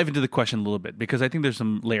 let's dive into the question a little bit because I think there's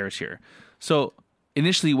some layers here. So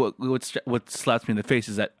initially, what slaps me in the face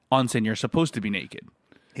is that onsen you're supposed to be naked.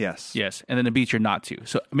 Yes. Yes, and then the beach you're not to.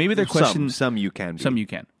 So maybe their question, Some you can be. some you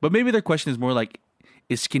can, but maybe their question is more like,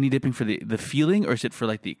 is skinny dipping for the feeling or is it for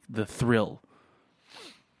like the thrill?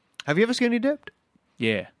 Have you ever skinny dipped?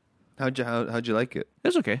 Yeah, How'd you like it?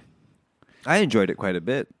 it's okay. I enjoyed it quite a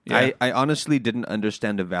bit. Yeah. I honestly didn't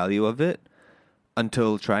understand the value of it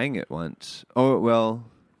until trying it once. Oh, well,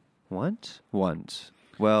 once?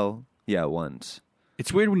 Well, yeah, once.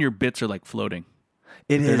 It's weird when your bits are like floating.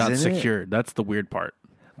 They're They're not secured. That's the weird part.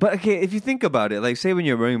 But okay, if you think about it, like say when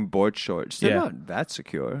you're wearing board shorts, they're Yeah. not that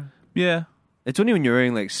secure. Yeah, It's only when you're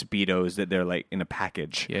wearing like Speedos that they're like in a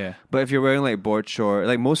package. yeah. But if you're wearing like board short,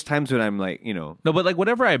 like most times when I'm like, No, but like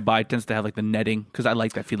whatever I buy tends to have like the netting because I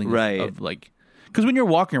like that feeling Right. of like because when you're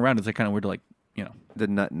walking around, it's like kind of weird to like the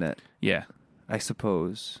nut net, yeah. I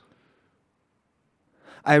suppose.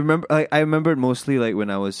 I remember mostly like when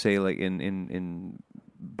I was say like in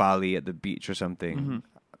Bali at the beach or something,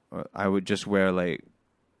 I would just wear like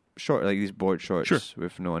these board shorts Sure.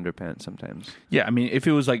 with no underpants sometimes. Yeah, I mean, if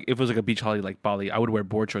it was like a beach holiday like Bali, I would wear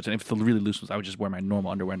board shorts, and if it's the really loose ones, I would just wear my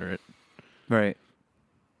normal underwear under it Right.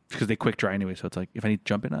 because they quick dry anyway. So it's like if I need to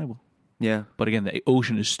jump in, I will. Yeah. But again, the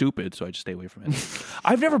ocean is stupid, so I just stay away from it.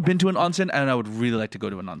 I've never been to an onsen, and I would really like to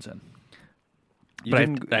go to an onsen. You But I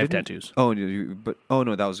didn't- have didn't- tattoos. Oh,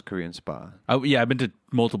 no, that was a Korean spa. Yeah, I've been to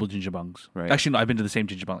multiple jinjabungs. Right. Actually, no, I've been to the same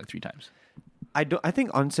jinjabung like 3 times. I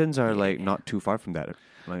think onsens are like not too far from that.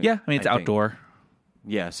 Like, Yeah, I mean it's think. outdoor.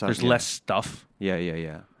 Yeah, so, There's yeah. less stuff.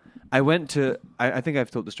 Yeah. I went to. I think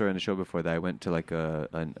I've told the story on the show before that I went to like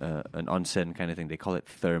an onsen kind of thing. They call it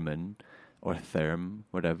thermin or therm,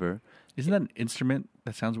 whatever. Isn't that an instrument?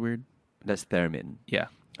 That sounds weird. That's theremin. Yeah.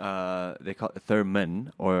 They call it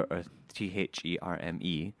thermin or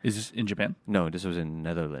THERME. Is this in Japan? No, this was in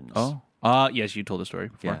Netherlands. Oh. Yes, you told the story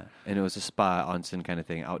before. Yeah, and it was a spa onsen kind of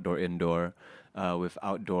thing, outdoor, indoor, with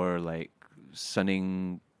outdoor like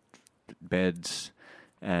sunning beds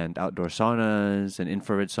and outdoor saunas and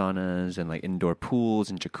infrared saunas and like indoor pools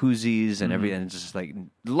and jacuzzis and everything. It's just like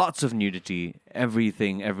lots of nudity,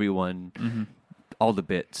 everything, everyone, all the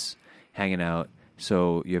bits hanging out.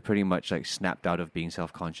 So you're pretty much like snapped out of being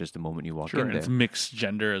self-conscious the moment you walk Sure, in and there. it's mixed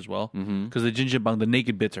gender as well. Because the jinjabung, the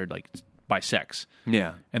naked bits are like by sex.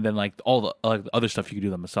 Yeah, And then like all the like, the other stuff you can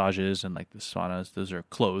do, the massages and like the saunas, those are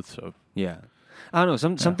clothed. So yeah. I don't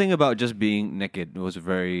know. Something about just being naked was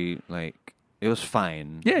very like It was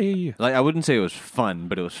fine. Yeah. Like, I wouldn't say it was fun,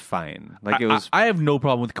 but it was fine. Like, it was. I have no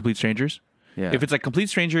problem with complete strangers. Yeah. If it's like complete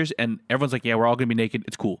strangers and everyone's like, yeah, we're all going to be naked,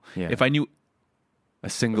 it's cool. Yeah. If I knew... a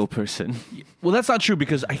single person. Well, that's not true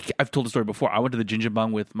because I've told the story before. I went to the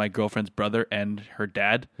Jinjabang with my girlfriend's brother and her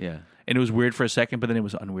dad. Yeah. And it was weird for a second, but then it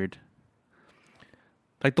was unweird.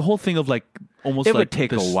 Like the whole thing of like almost It like would take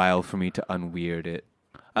this, a while for me to unweird it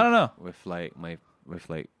I don't know. with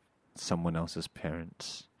like someone else's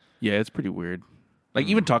parents. Yeah, it's pretty weird. Like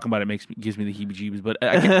even talking about it gives me the heebie-jeebies. But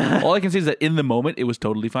all I can say is that in the moment it was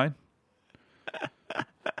totally fine.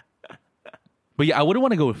 But yeah, I wouldn't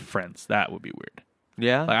want to go with friends. That would be weird.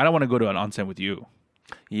 Yeah. Like I don't want to go to an onsen with you.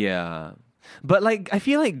 Yeah. But like, I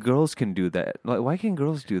feel like girls can do that. Like, why can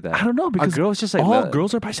girls do that? I don't know because are girls just like all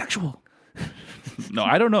girls are bisexual. No,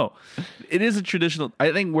 I don't know. It is a traditional.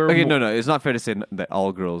 I think we're okay. No, it's not fair to say that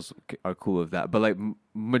all girls are cool with that. But like,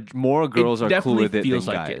 more girls are cool with it than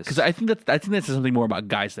guys. Because I think that's something more about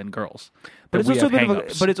guys than girls. But it's we also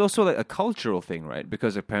have but it's also like a cultural thing, right?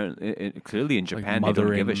 Because apparently, clearly in Japan they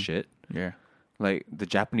don't give a shit. Yeah. Like the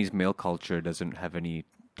Japanese male culture doesn't have any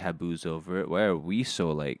taboos over it. Why are we so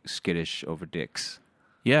like skittish over dicks?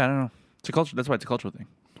 Yeah, I don't know. It's a culture. That's why it's a cultural thing.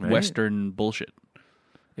 Right? Western bullshit.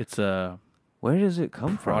 It's a Where does it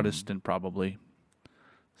come from? Protestant, probably.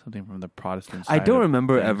 Something from the Protestant side. I don't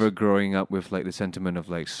remember things. ever growing up with like the sentiment of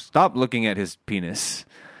like, stop looking at his penis.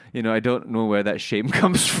 You know, I don't know where that shame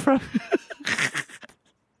comes from.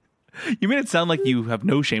 You made it sound like you have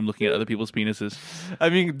no shame looking at other people's penises. I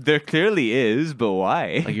mean, there clearly is, but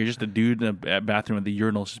why? Like you're just a dude in a bathroom with the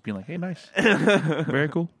urinals just being like, hey, nice. Very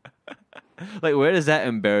cool. Like, where does that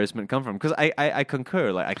embarrassment come from? Because I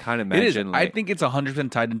concur. Like, I can't imagine. It is. Like, I think it's 100%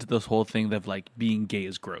 tied into this whole thing of like being gay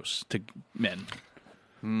is gross to men.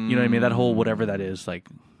 You know what I mean? That whole whatever that is, like,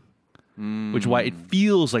 which why it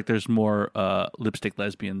feels like there's more lipstick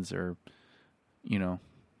lesbians or, you know.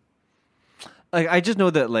 like, I just know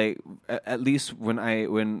that like at least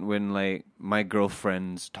when like my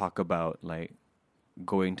girlfriends talk about like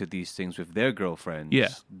going to these things with their girlfriends, yeah,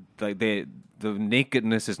 like the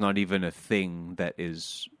nakedness is not even a thing that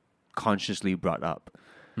is consciously brought up.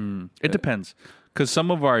 It depends, because some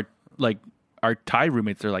of our Thai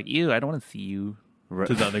roommates are like, ew, I don't want to see you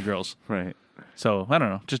to the other girls. Right. So I don't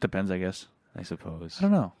know. Just depends, I guess. I suppose. I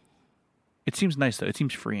don't know. It seems nice though. It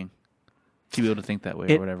seems freeing to be able to think that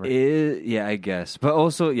way or whatever. Yeah, I guess. But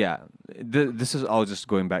also, yeah, this is all just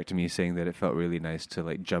going back to me saying that it felt really nice to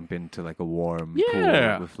like jump into like a warm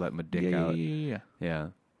pool with like my dick out. Yeah.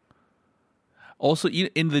 Also,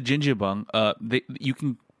 in the Jinjabang, you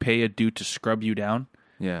can pay a dude to scrub you down.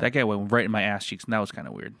 Yeah. That guy went right in my ass cheeks, and that was kind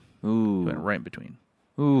of weird. Ooh. Went right in between.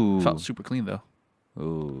 Ooh. Felt super clean though.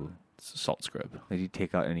 Ooh. It's a salt scrub. Did you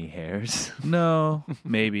take out any hairs? No,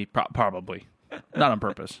 maybe, probably, not on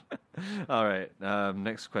purpose. All right.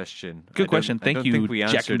 Next question. Good question. Thank you, think we Jack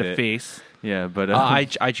in answered the it. face. Yeah, but I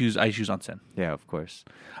choose onsen. yeah, of course.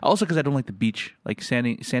 Also, because I don't like the beach. Like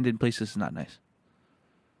sanded places is not nice.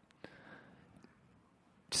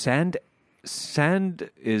 Sand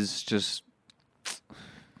is just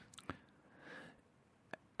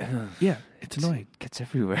Yeah, it's annoying. gets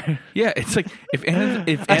everywhere. Yeah, it's like if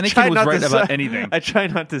Anakin was right about anything, I try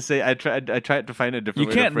not to say. I tried to find a different. you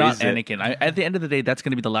way can't to not phrase it. Anakin. At the end of the day, that's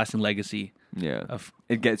going to be the lasting legacy. Yeah, Of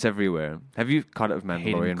it gets everywhere. Have you caught up with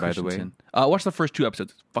Hayden Mandalorian, by the way? Christensen. Watch the first 2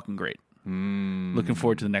 episodes. It's fucking great. Looking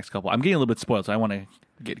forward to the next couple. I'm getting a little bit spoiled, so I want to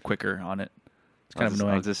get quicker on it. It's kind of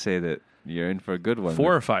annoying. I'll just say that you're in for a good one.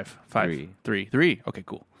 4 or 5? 3. 3. Okay,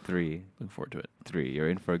 cool. 3. Looking forward to it. 3. You're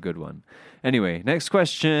in for a good one. Anyway, next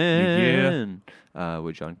question.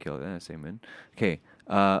 Would John kill? Same man. Okay.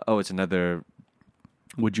 It's another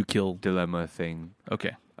Would you kill? dilemma thing.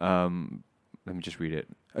 Okay. Let me just read it.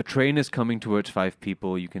 A train is coming towards 5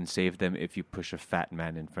 people. You can save them if you push a fat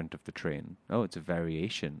man in front of the train. Oh, it's a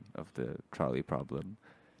variation of the trolley problem.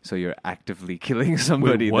 So you're actively killing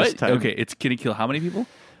somebody Wait, what? this time. Okay, it's can it kill how many people?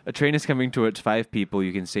 A train is coming towards 5 people.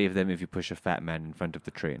 You can save them if you push a fat man in front of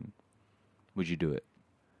the train. Would you do it?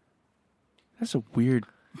 That's a weird.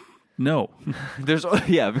 No.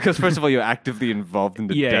 Because first of all, you're actively involved in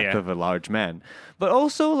the death of a large man, but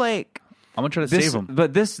also like I'm gonna try to save him.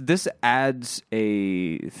 But this adds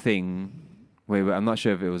a thing. Wait, I'm not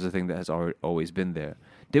sure if it was a thing that has always been there.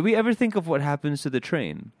 Did we ever think of what happens to the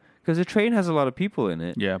train? Because the train has a lot of people in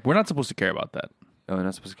it. Yeah, we're not supposed to care about that. Oh, we're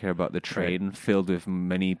not supposed to care about the train filled with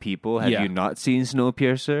many people. Have Yeah. you not seen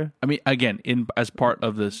Snowpiercer? I mean, again, as part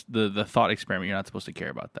of this, the thought experiment, you're not supposed to care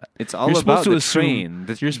about that. It's all You're about supposed to the assume-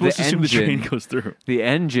 train. You're supposed to assume the train engine- goes through. The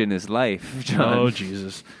engine is life, John. Oh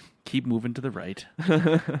Jesus! Keep moving to the right.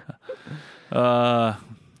 No,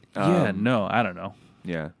 I don't know.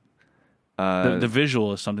 Yeah. The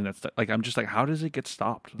visual is something that's like I'm just like, how does it get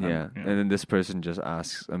stopped? Yeah, and then this person just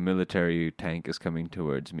asks, a military tank is coming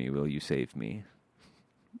towards me. Will you save me?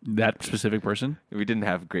 That specific person. We didn't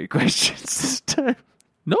have great questions this time.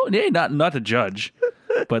 No, not to judge,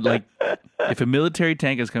 but like, if a military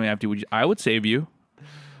tank is coming after you, I would save you.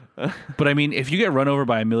 But I mean, if you get run over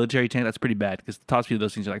by a military tank, that's pretty bad because the top speed of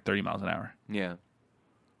those things are like 30 miles an hour. Yeah.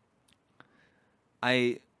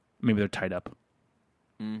 Maybe they're tied up.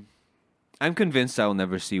 I'm convinced I'll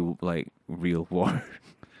never see like real war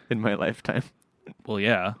in my lifetime. Well,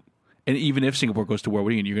 yeah. And even if Singapore goes to war,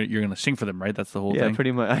 what are you're going to sing for them, right? That's the whole thing. Yeah,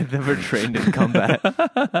 pretty much. I've never trained in combat.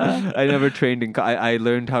 I never trained in. I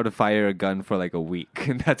learned how to fire a gun for like a week,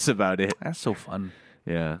 and that's about it. That's so fun.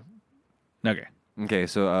 Yeah. Okay,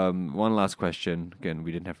 so one last question. Again,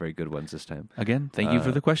 we didn't have very good ones this time. Again, thank you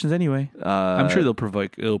for the questions anyway. I'm sure it'll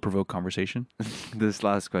provoke conversation. This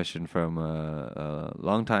last question from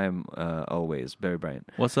long time always, Barry Bryant.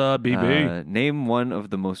 What's up, BB? Name one of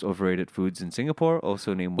the most overrated foods in Singapore.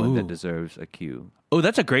 Also name one that deserves a Q. Oh,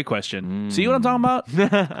 that's a great question. See what I'm talking about?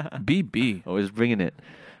 BB. Always bringing it.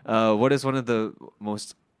 What is one of the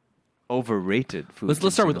most overrated foods?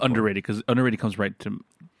 Let's start with underrated because underrated comes right to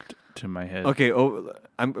my head. Okay,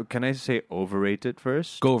 can I say overrated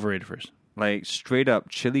first? Go overrated first. Like straight up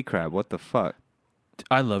chili crab. What the fuck?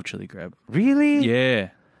 I love chili crab. Really? Yeah.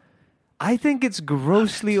 I think it's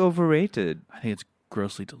grossly overrated. I think it's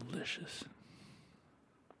grossly delicious.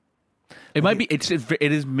 It might be. It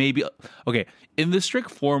is maybe okay. In the strict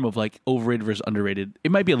form of like overrated versus underrated,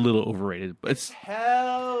 it might be a little overrated, but it's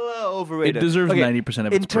hella overrated. It deserves 90%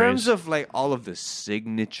 of its in terms praise. of like all of the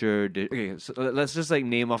signature. Okay, so let's just like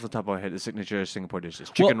name off the top of our head the signature Singapore dishes: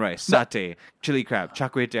 chicken rice, satay, chili crab, char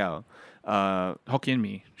kway teow, Hokkien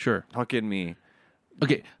mee, sure. Hokkien mee.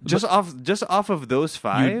 Okay, just off of those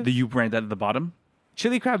five, you rank that at the bottom.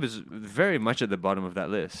 Chili crab is very much at the bottom of that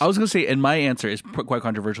list. I was going to say, and my answer is quite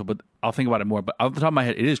controversial, but I'll think about it more. But off the top of my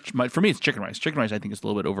head, it is for me. It's chicken rice. Chicken rice, I think, is a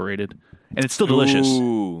little bit overrated, and it's still delicious.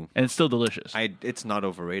 Ooh. And it's still delicious. It's not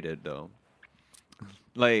overrated though.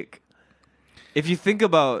 Like, if you think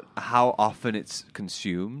about how often it's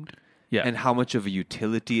consumed, and how much of a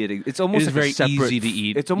utility it's almost like very a separate, easy to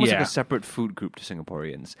eat. It's almost like a separate food group to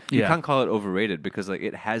Singaporeans. You Yeah. can't call it overrated because like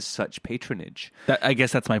it has such patronage. I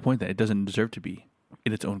guess that's my point. That it doesn't deserve to be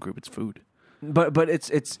in its own group. It's food. But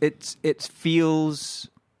it feels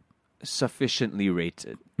sufficiently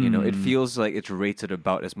rated. You know, it feels like it's rated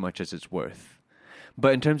about as much as it's worth.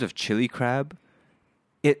 But in terms of chili crab,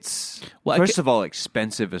 it's first of all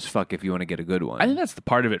expensive as fuck if you want to get a good one. I think that's the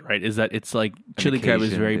part of it, right? Is that it's like chili crab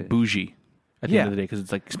is very bougie at the end of the day because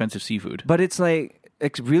it's like expensive seafood. But it's like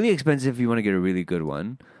it's really expensive if you want to get a really good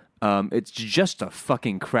one. It's just a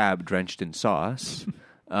fucking crab drenched in sauce.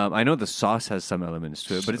 I know the sauce has some elements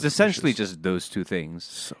to it, but it's essentially just those two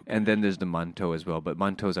things. And then there's the mantou as well, but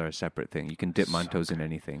mantos are a separate thing. You can dip mantos in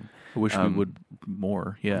anything. I wish we would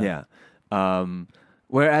more. Yeah. Yeah.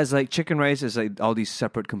 Whereas like chicken rice is like all these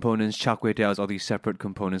separate components. Char kway teow is all these separate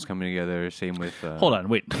components coming together. Same with. Hold on,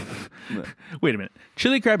 wait a minute.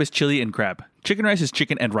 Chili crab is chili and crab. Chicken rice is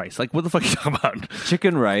chicken and rice. Like, what the fuck are you talking about?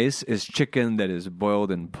 Chicken rice is chicken that is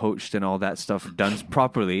boiled and poached and all that stuff done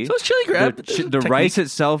properly. So it's chili crab. The rice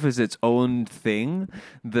itself is its own thing.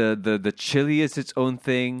 The chili is its own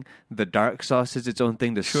thing. The dark sauce is its own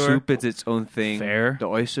thing. The soup is its own thing. Fair. The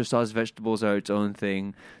oyster sauce vegetables are its own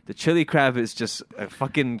thing. The chili crab is just a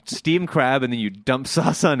fucking steamed crab and then you dump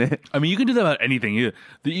sauce on it. I mean, you can do that about anything.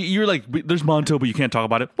 You're like, there's mantou, but you can't talk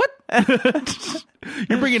about it. What?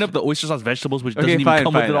 You're bringing up the oyster sauce vegetables, which doesn't even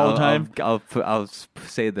come with it all the time. I'll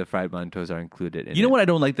say the fried mantos are included in it. You know what I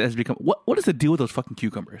don't like that has become... What is the deal with those fucking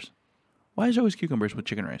cucumbers? Why is there always cucumbers with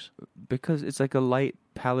chicken rice? Because it's like a light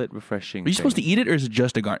palate refreshing. Are you supposed to eat it or is it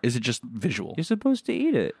just is it just visual? You're supposed to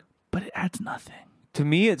eat it. But it adds nothing. To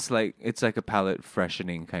me, it's like a palate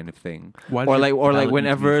freshening kind of thing. Why or like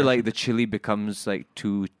whenever like the chili becomes like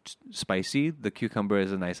too spicy, the cucumber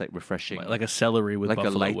is a nice like refreshing, like a celery with like a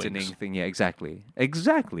buffalo lightening wings. thing. Yeah, exactly.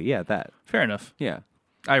 Yeah, that. Fair enough. Yeah,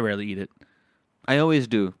 I rarely eat it. I always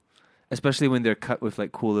do, especially when they're cut with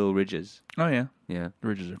like cool little ridges. Oh yeah, yeah. The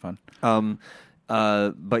ridges are fun.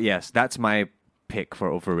 But yes, that's my pick for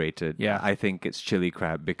overrated. Yeah, I think it's chili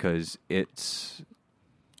crab because it's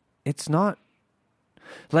not.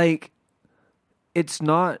 Like, it's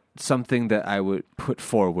not something that I would put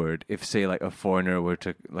forward if, say, like a foreigner were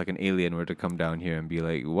to, like an alien were to come down here and be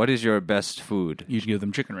like, what is your best food? You'd give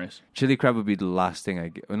them chicken rice. Chili crab would be the last thing I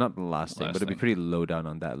get. Well, not the last thing, but it'd be pretty low down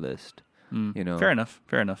on that list. You know? Fair enough.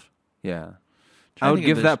 Yeah. I would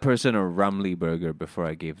give that person a Ramly burger before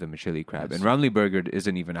I gave them a chili crab. And Ramly burger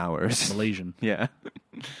isn't even ours. Malaysian. Yeah.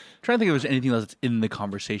 trying to think if there's anything else that's in the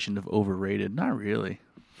conversation of overrated. Not really.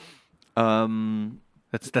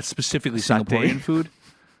 That's specifically Satay. Singaporean food.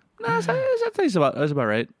 No, satay's about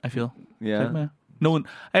right. I feel. Yeah. It's like, no one.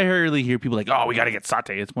 I rarely hear people like, "Oh, we got to get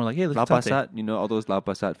satay." It's more like, "Hey, let's Lau get Pa satay." Sat, you know, all those Lau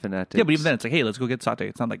Pa Sat fanatics. Yeah, but even then, it's like, "Hey, let's go get satay."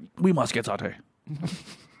 It's not like we must get satay.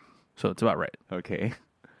 So it's about right. Okay.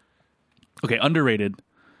 Okay, underrated.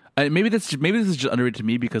 Maybe this is just underrated to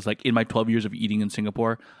me because like in my 12 years of eating in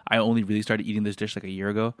Singapore, I only really started eating this dish like a year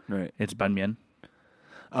ago. Right. It's ban mian.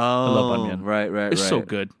 Oh, I love ban mian. Right. It's so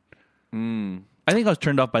good. I think I was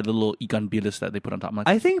turned off by the little ikan bilis that they put on top. I'm like,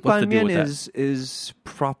 I think what's the ban deal mian with that? is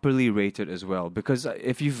properly rated as well, because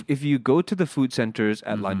if you go to the food centers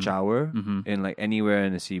at lunch hour in like anywhere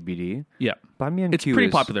in the CBD, Yeah, ban mian it's queue pretty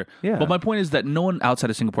is- popular. Yeah, But my point is that no one outside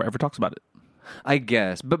of Singapore ever talks about it. I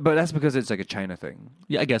guess, but that's because it's like a China thing.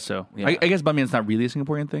 Yeah, I guess so. Yeah. I guess ban mian's not really a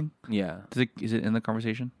Singaporean thing. Yeah, Is it in the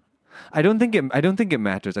conversation? I don't think it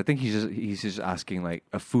matters. I think he's just asking like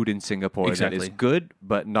a food in Singapore that Exactly. is good,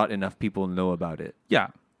 but not enough people know about it. Yeah.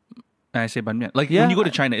 And I say ban mian. Like Yeah, when you go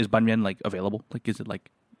to China, is ban mian like available? Like is it like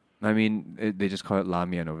I mean, they just call it la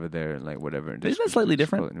mian over there and like whatever. And Isn't just- that slightly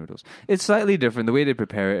just call different? it noodles. It's slightly different the way they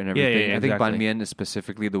prepare it and Yeah, everything. yeah, I think exactly. ban mian is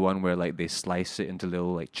specifically the one where like they slice it into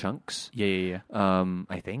little like chunks. yeah.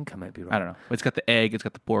 I think I might be wrong. I don't know. It's got the egg, it's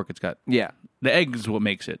got the pork, it's got Yeah. the egg is what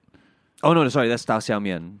makes it. Oh no, sorry, that's tao xiao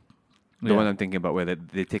mian. The Yeah. one I'm thinking about, where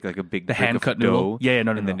they take like a big The brick hand of cut dough, noodle. Yeah,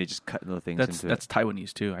 no, and then no. they just cut little things That's into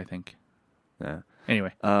Taiwanese too, I think. it. Yeah.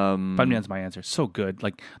 Anyway, ban mian's my answer. So good.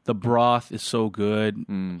 Like the broth is so good.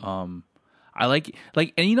 I like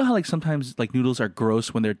and you know how like sometimes like noodles are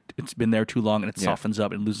gross when it's been there too long and it Yeah. softens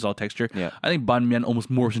up and loses all texture. Yeah. I think ban mian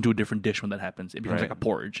almost morphs into a different dish when that happens. It becomes Right. like a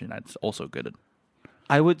porridge, and that's also good.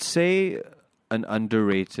 I would say an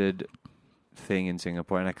underrated thing in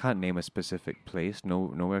Singapore, and I can't name a specific place.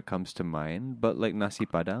 Nowhere comes to mind, but like nasi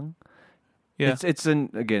padang. Yeah, It's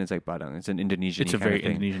like padang. It's an Indonesian. it's a kind very of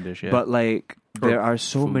thing. Indonesian dish. Yeah, But like there Or are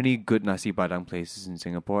so food. many good nasi padang places in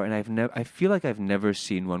Singapore, and I feel like I've never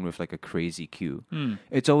seen one with like a crazy queue.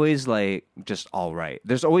 It's always like just all right.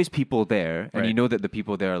 There's always people there, and you Right. know that the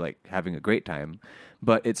people there are like having a great time.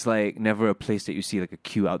 But it's like never a place that you see like a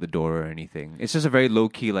queue out the door or anything. It's just a very low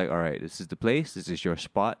key, like, all right, this is the place, this is your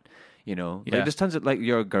spot. You know, Yeah. like there's tons of like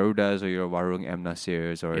your Garudas or your Warung M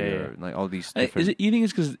Nasirs or Yeah, your yeah. like all these. Is Different... it? You think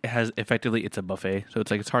it's because it has effectively it's a buffet, so it's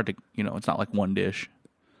like it's hard to it's not like one dish.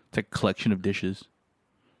 It's like a collection of dishes.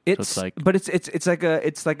 It's like- but it's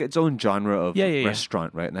like its own genre of Yeah.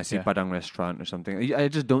 restaurant, right? Nasi Yeah. Padang restaurant or something. I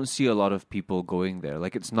just don't see a lot of people going there.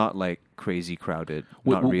 Like it's not like crazy crowded.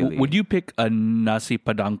 Not really. Would you pick a nasi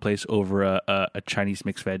padang place over a Chinese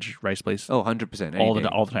mixed veg rice place? Oh, 100%. All the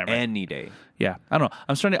time, right? Any day. Yeah, I don't know.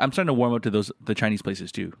 I'm starting to warm up to the Chinese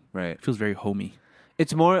places too. Right. It feels very homey.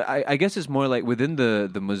 It's more. I guess it's more like within the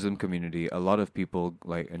Muslim community. A lot of people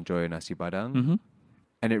like enjoy nasi padang,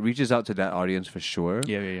 and it reaches out to that audience for sure.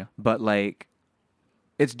 Yeah. But like,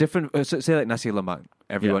 it's different. Say like nasi lemak.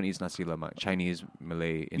 Everyone eats nasi lemak. Chinese,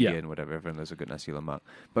 Malay, Indian, whatever. Everyone loves a good nasi lemak.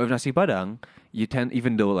 But with nasi padang, you tend,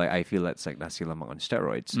 even though like I feel that's like nasi lemak on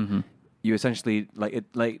steroids, you essentially like it.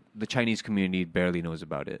 Like the Chinese community barely knows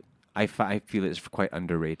about it. I feel it's quite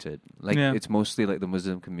underrated. Like it's mostly like the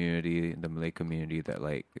Muslim community, the Malay community that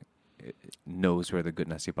like knows where the good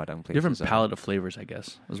nasi padang places Different are. palette of flavors, I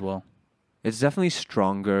guess, as well. It's definitely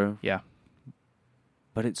stronger, Yeah.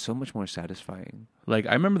 but it's so much more satisfying. Like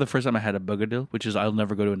I remember the first time I had a bergedil, which is I'll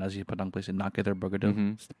never go to a nasi padang place and not get their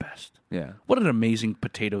bergedil. It's the best. Yeah, What an amazing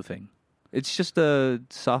potato thing! it's just a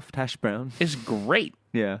soft hash brown. It's great.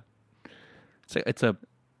 Yeah, It's like it's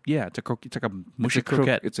like a mushy it's a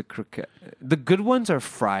croquette. It's a croquette. The good ones are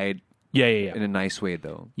fried Yeah. in a nice way,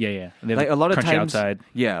 though. Yeah. And they have Like a lot of crunchy times, outside.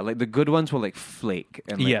 yeah, like the good ones will like flake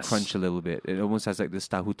and like Yes. crunch a little bit. It almost has like this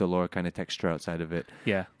tahu telur kind of texture outside of it.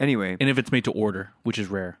 Yeah. Anyway, And if it's made to order, which is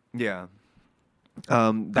rare. yeah,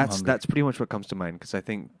 hungry. that's pretty much what comes to mind, because I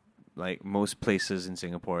think like most places in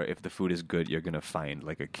Singapore, if the food is good, you're gonna find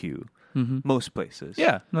like a queue. Most places,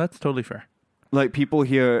 Yeah, no, that's totally fair. like people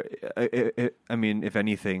here. I mean, if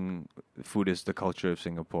anything, food is the culture of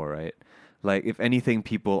Singapore, right? Like, if anything,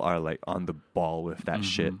 people are like on the ball with that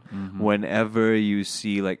shit. Whenever you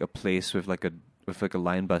see like a place with like a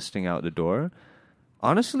line busting out the door,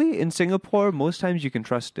 honestly, in Singapore, most times you can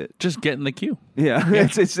trust it. Just get in the queue. Yeah,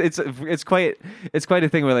 it's quite a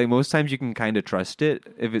thing where like most times you can kind of trust it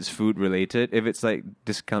if it's food related. If it's like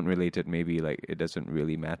discount related, maybe like it doesn't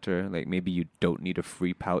really matter. Like maybe you don't need a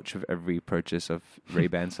free pouch of every purchase of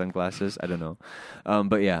Ray-Ban sunglasses. I don't know,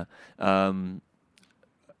 but yeah.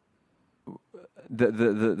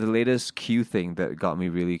 The latest Q thing that got me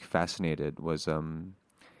really fascinated was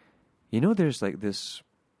there's like this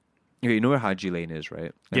Okay, you know where Haji Lane is,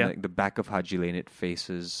 right? And Yeah. like the back of Haji Lane, it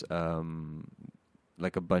faces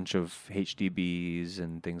like a bunch of HDBs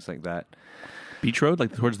and things like that. Beach Road,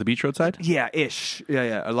 like towards the Beach Road side. Yeah, ish.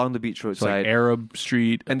 Yeah, along the Beach Road So side. like Arab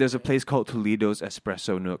Street. And there's a place called Toledo's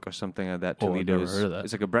Espresso Nook or something like that. Oh, I've never Toledo's. heard of that.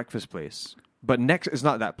 It's like a breakfast place. But next, it's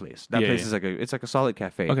not that place. That Yeah, place yeah. is like a solid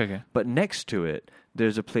cafe. Okay. But next to it,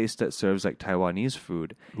 there's a place that serves like Taiwanese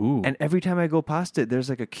food. Ooh. And every time I go past it, there's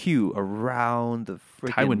like a queue around the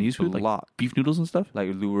freaking Taiwanese food, like block. beef noodles and stuff. Like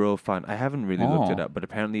Luro Fan. I haven't really looked it Oh. up, but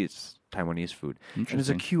apparently it's Taiwanese food. And there's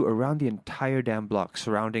a Interesting. queue around the entire damn block,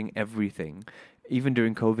 surrounding everything, even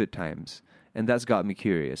during COVID times. And that's got me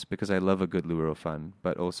curious because I love a good Luro Fan,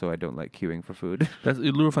 but also I don't like queuing for food. That's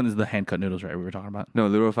Luro Fun is the hand cut noodles, right? We were talking about. No,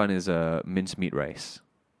 Luro Fan is mincemeat rice.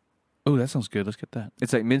 Oh, that sounds good. Let's get that.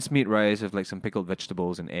 It's like mincemeat rice with like some pickled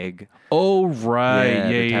vegetables and egg. Oh right,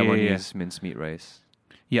 the yeah. Taiwanese mincemeat rice.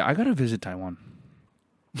 Yeah, I gotta visit Taiwan.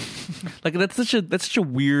 Like that's such a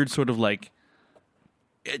weird sort of like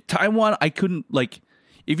Taiwan. I couldn't like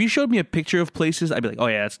if you showed me a picture of places, I'd be like, oh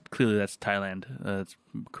yeah, that's Thailand, that's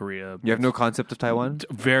Korea. You have no concept of Taiwan?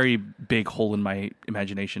 Very big hole in my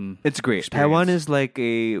imagination. It's great. experience. Taiwan is like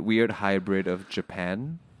a weird hybrid of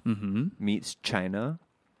Japan Mm-hmm. meets China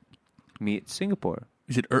meets Singapore.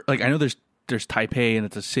 Is it like I know there's Taipei and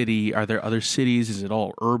it's a city. Are there other cities? Is it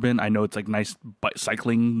all urban? I know it's like nice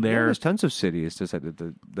cycling Yeah, there. there's tons of cities. There's like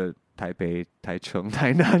the Taipei, Taichung,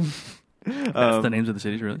 Tainan. That's the names of the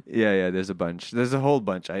cities, really. Yeah. There's a bunch. There's a whole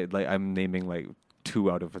bunch. I'm naming like 2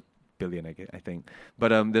 out of a billion, I think. But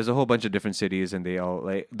there's a whole bunch of different cities, and they all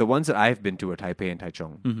like the ones that I've been to are Taipei and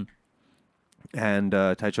Taichung. Mm-hmm. And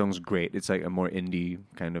Taichung's great. It's like a more indie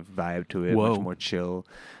kind of vibe to it, Whoa. much more chill,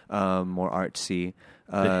 more artsy.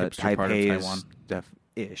 hipster part of Taipei Taiwan. is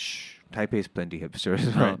ish. Taipei's plenty hipster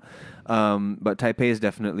as well. But Taipei is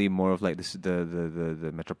definitely more of like this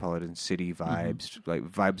the metropolitan city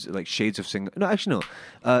vibes, like shades of Singapore. No, actually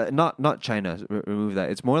no, not China. Remove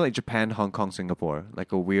that. It's more like Japan, Hong Kong, Singapore,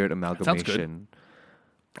 like a weird sounds good. amalgamation.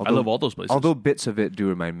 I love all those places. Although bits of it do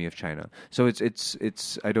remind me of China, so it's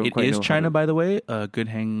I don't It quite is know how China, to- by the way. Good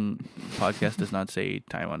Hang podcast does not say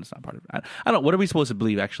Taiwan is not part of it. I don't. What are we supposed to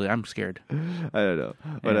believe? Actually, I'm scared. I don't know.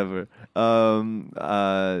 Whatever.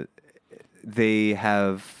 They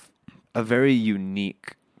have a very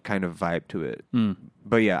unique kind of vibe to it.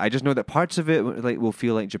 But yeah, I just know that parts of it like will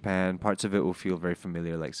feel like Japan, parts of it will feel very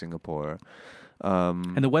familiar like Singapore.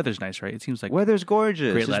 And the weather's nice, right? It seems like Weather's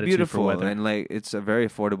gorgeous. Great It's latitude for beautiful, weather. and like it's a very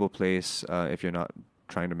affordable place if you're not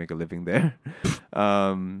trying to make a living there.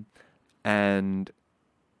 And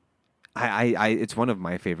I it's one of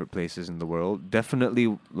my favorite places in the world.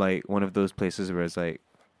 Definitely like one of those places where it's like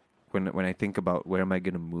when I think about where am I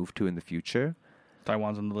going to move to in the future,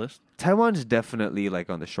 Taiwan's on the list Taiwan's definitely like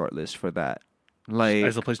on the short list for that. Like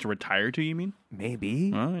as a place to retire to. You mean?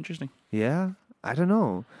 maybe, Oh, interesting. yeah, I don't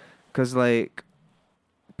know, because like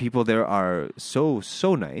people there are so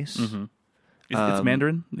nice. Mm-hmm. It's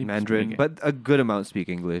Mandarin. Mandarin, Okay. but a good amount speak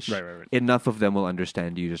English. Right. Enough of them will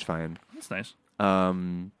understand you just fine. That's nice.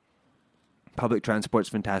 Public transport's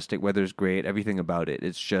fantastic. Weather's great. Everything about it.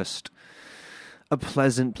 It's just a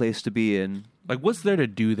pleasant place to be in. Like, what's there to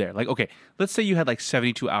do there? Like, okay, let's say you had like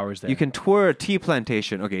 72 hours there. You can tour a tea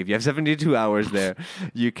plantation. Okay, if you have 72 hours there,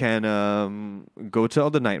 you can go to all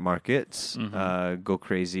the night markets, go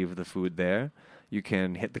crazy with the food there. You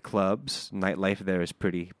can hit the clubs. Nightlife there is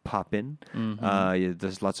pretty poppin'.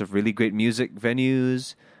 There's lots of really great music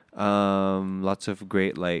venues. Lots of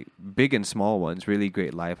great, like, big and small ones. Really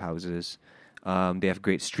great live houses. They have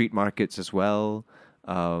great street markets as well.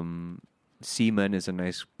 Seaman is a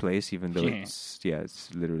nice place, even though it's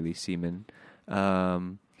literally Seaman.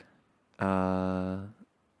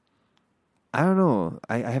 I don't know.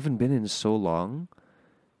 I haven't been in so long,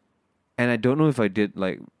 and I don't know if I did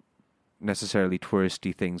like necessarily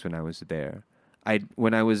touristy things when I was there.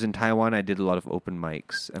 When I was in Taiwan, I did a lot of open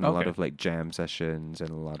mics and a lot Okay. of like jam sessions and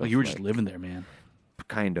a lot of. Like, you were just like, living there, man.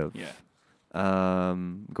 kind of. Yeah.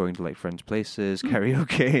 Going to like friends' places,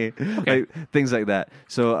 karaoke, like, things like that.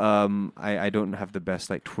 So I don't have the best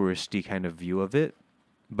like touristy kind of view of it,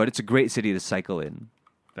 but it's a great city to cycle in.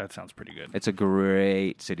 That sounds pretty good. It's a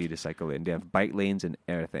great city to cycle in. They have bike lanes and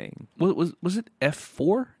everything. Was it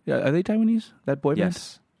F4? Yeah, are they Taiwanese? That boy band?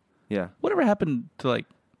 Yes. Yeah. Whatever happened to like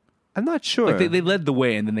I'm not sure. they led the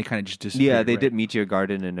way and then they kind of just disappeared. yeah, they right? did Meteor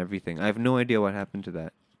Garden and everything. I have no idea what happened to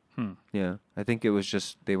that. Hmm. Yeah. I think it was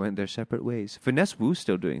just they went their separate ways. Finesse Wu's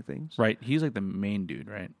still doing things. Right. He's like the main dude,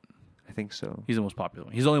 right? I think so. He's the most popular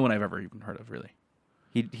one. He's the only one I've ever even heard of, really.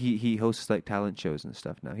 He hosts like talent shows and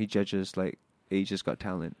stuff now. He judges like Asia's Got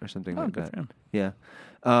Talent or something Oh, like good that. for him. Yeah.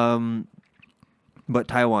 But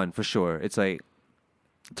Taiwan, for sure. It's like,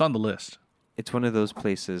 It's on the list. it's one of those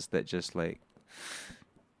places that just like,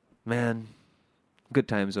 man, good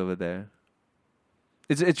times over there.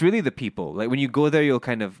 It's really the people. Like when you go there, you'll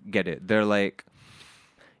kind of get it. They're like,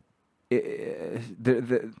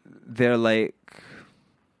 they're like,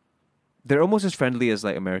 they're almost as friendly as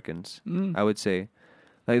like Americans. I would say,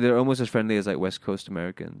 like they're almost as friendly as like West Coast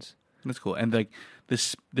Americans. That's cool. And like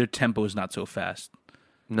their tempo is not so fast.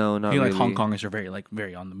 No, not I feel really. like Hong Kongers are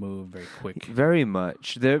very on the move, very quick. Very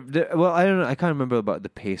much. They're well, I don't know. I can't remember about the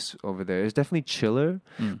pace over there. It's definitely chiller,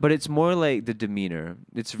 but it's more like the demeanor.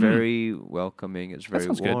 It's very welcoming. It's very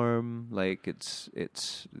sounds good. warm. Like it's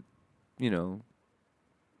you know,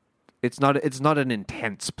 it's not an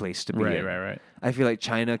intense place to be in. Right. I feel like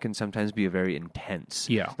China can sometimes be a very intense.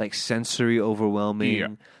 Yeah. Like sensory overwhelming. Yeah.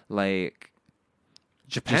 Like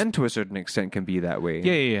Japan to a certain extent can be that way.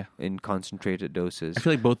 Yeah. In concentrated doses. I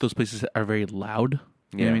feel like both those places are very loud.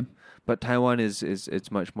 You know what I mean? But Taiwan is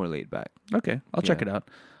it's much more laid back. Okay, I'll check it out.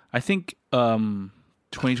 I think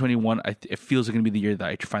 2021, it feels like going to be the year that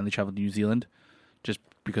I finally travel to New Zealand, just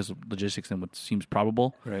because of logistics and what seems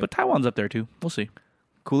probable. Right. But Taiwan's up there too. We'll see.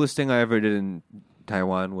 Coolest thing I ever did in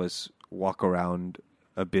Taiwan was walk around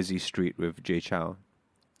a busy street with Jay Chou,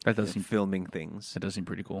 That does seem filming things.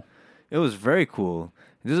 pretty cool. It was very cool.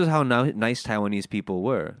 This is how nice Taiwanese people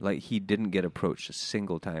were. Like he didn't get approached a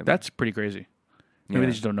single time. That's pretty crazy. Maybe Yeah.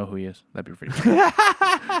 they just don't know who he is. That'd be pretty cool.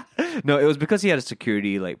 No, it was because he had a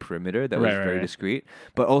security like perimeter that was Right, very right. discreet.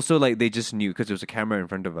 But also like they just knew because there was a camera in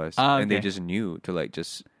front of us, and they okay. just knew to like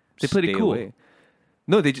just They played it stay cool. away.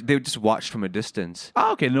 No, they just watched from a distance.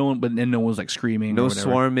 Oh, okay. No one was like screaming. No or whatever.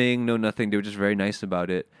 swarming, no nothing. They were just very nice about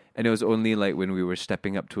it. And it was only like when we were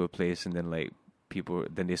stepping up to a place and then like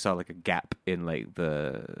then they saw like a gap in like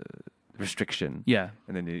the restriction. Yeah,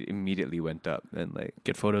 And then it immediately went up and like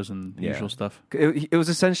get photos and the Yeah. usual stuff. it was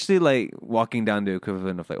essentially like walking down the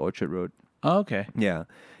equivalent of like Orchard Road. Oh, okay. Yeah.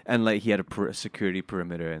 And like he had a security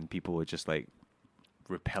perimeter and people were just like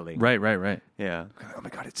repelling. Right. Yeah. Oh my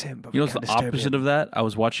god, it's him. But You know we what's the can't disturb opposite him. of that? I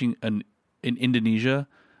was watching in Indonesia.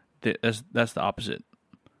 That's the opposite.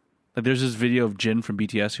 Like there's this video of Jin from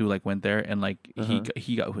BTS who like went there and like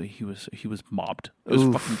he was mobbed. It was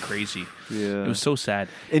Oof. fucking crazy. Yeah. It was so sad.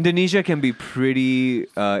 Indonesia can be pretty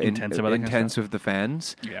Intense about that kind of intense with the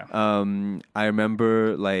fans. Yeah. I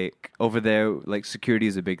remember like over there, like security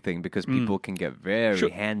is a big thing because people can get very Sure.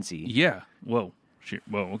 handsy. Yeah. Whoa. Shit.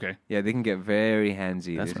 Whoa. Okay. Yeah, they can get very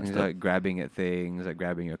handsy. That's They can messed start grabbing at things, like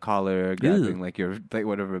grabbing your collar, grabbing like your like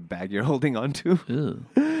whatever bag you're holding onto. Ew.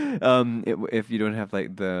 If you don't have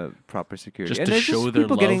like the proper security, Just And to it's show just their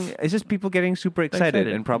people love. it's just people getting super excited,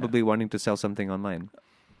 Excited, and probably wanting to sell something online.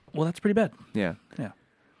 Well, that's pretty bad. Yeah. Yeah.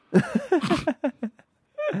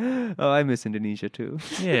 Oh, I miss Indonesia too.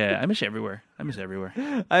 Yeah. I miss everywhere. I miss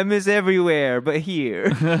everywhere, but here.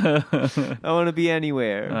 I want to be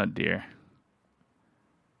anywhere. Oh dear.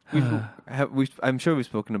 I'm sure we've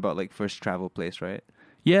spoken about like first travel place, right?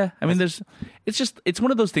 Yeah. I mean, it's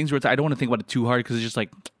one of those things where I don't want to think about it too hard because it's just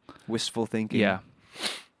like, Wistful thinking. yeah.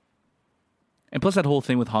 And plus that whole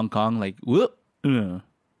thing with Hong Kong, like, whoop, like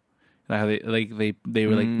how they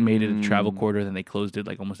were like made it a travel corridor, then they closed it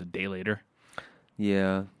like almost a day later.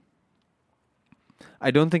 Yeah.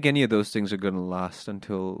 I don't think any of those things are going to last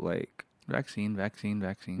until like Vaccine.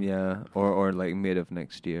 yeah, or like mid of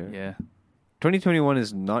next year. Yeah. 2021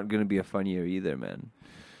 is not going to be a fun year either, man.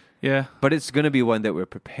 Yeah. But it's going to be one that we're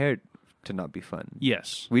prepared to not be fun.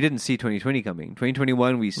 Yes. We didn't see 2020 coming.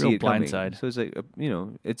 2021 we see Real it coming. blindside. So it's like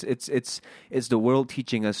it's the world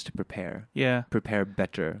teaching us to prepare Yeah.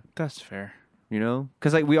 better. That's fair. You know,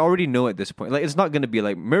 because like we already know at this point, like it's not going to be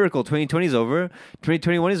like miracle. 2020 is over.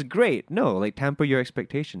 2021 is great. No, like temper your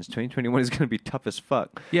expectations. 2021 is going to be tough as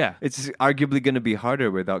fuck. Yeah. It's arguably going to be harder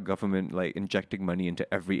without government like injecting money into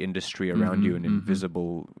every industry around you and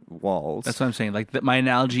invisible walls. That's what I'm saying. Like my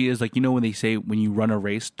analogy is like, you know, when they say when you run a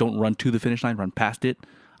race, don't run to the finish line, run past it.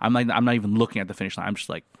 I'm not even looking at the finish line. I'm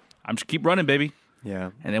just keep running, baby.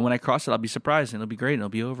 Yeah. And then when I cross it, I'll be surprised and it'll be great and it'll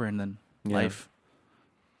be over and then life.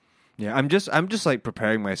 Yeah, I'm just like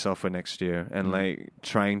preparing myself for next year and like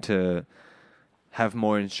trying to have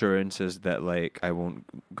more insurances that like I won't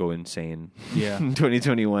go insane. Yeah. in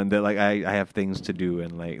 2021 that like I have things to do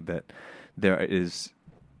and like that there is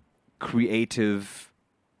creative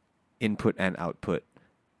input and output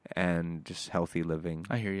and just healthy living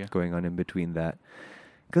I hear you. going on in between that.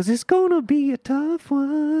 'Cause it's gonna be a tough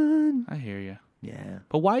one. I hear you. Yeah.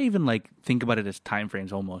 But why even like think about it as time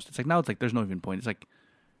frames almost? It's like now it's like there's no even point. It's like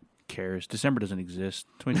cares? December doesn't exist.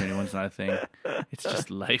 2021's not a thing. It's just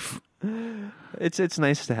life. It's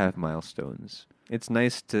nice to have milestones. It's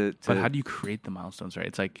nice to. But how do you create the milestones, right?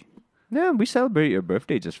 It's like, Yeah, we celebrate your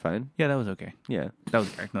birthday just fine. yeah, that was okay. Yeah.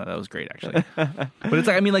 That was great actually. But it's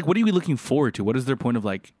like, I mean, like, what are we looking forward to? What is their point of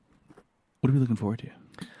like? What are we looking forward to?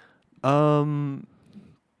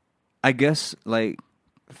 I guess like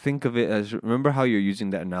think of it as, remember how you're using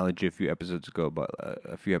that analogy a few episodes ago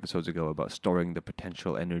about storing the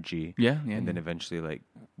potential energy. Yeah. And then eventually like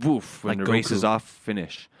woof when Like the race Goku. is off,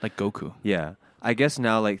 finish. like Goku. Yeah. I guess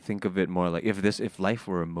now like think of it more like if life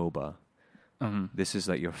were a MOBA, this is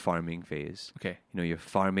like your farming phase. Okay. You know, you're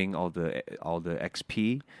farming all the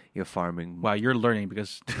XP. You're farming. Wow, you're learning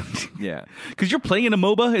because Yeah. you're playing in a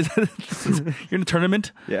MOBA. You're in a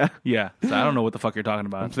tournament. Yeah. Yeah. So I don't know what the fuck you're talking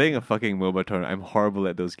I'm about. playing a fucking MOBA tournament. I'm horrible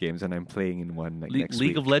at those games, and I'm playing in one like next League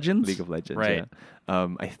week. of Legends. League of Legends, Right. Yeah.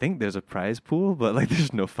 I think there's a prize pool, but like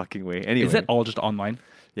there's no fucking way. Anyway, Is that all just online?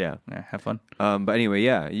 yeah. Yeah. Have fun. But anyway,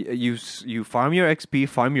 yeah. You farm your XP,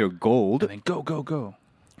 farm your gold, And then go.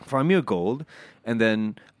 farm your gold, and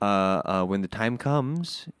then when the time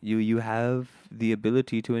comes, you have the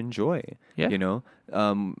ability to enjoy. Yeah. You know.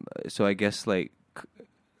 So I guess like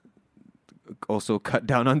also cut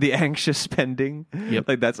down on the anxious spending. Yep.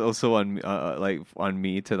 Like that's also on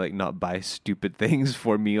me to like not buy stupid things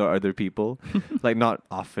for me or other people. Like not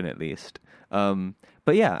often at least.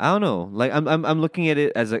 But yeah, I don't know. Like I'm looking at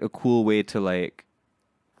it as like a cool way to like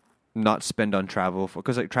not spend on travel,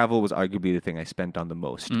 because like travel was arguably the thing I spent on the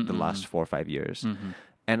most the last 4 or 5 years.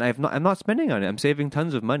 And I'm not spending on it. I'm saving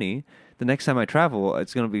tons of money. The next time I travel,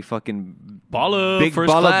 it's gonna be fucking Balla, big first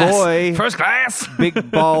balla class. boy, First class. big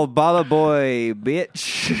balla boy,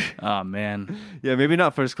 bitch. Oh man. Yeah, maybe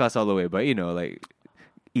not first class all the way, but you know, like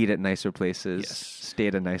eat at nicer places, Yes. stay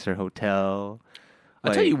at a nicer hotel.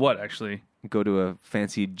 I'll tell you what, actually. Go to a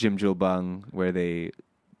fancy jjimjilbang where they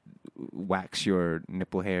wax your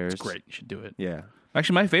nipple hairs. It's great. You should do it. Yeah.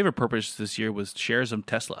 Actually, my favorite purchase this year was share some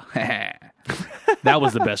Tesla. That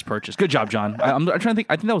was the best purchase. Good job, John. I'm trying to think.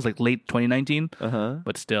 I think that was like late 2019.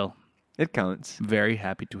 But still, It counts. very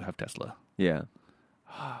happy to have Tesla. Yeah.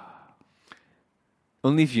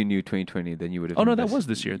 Only if you knew 2020, then you would have. Oh no, that was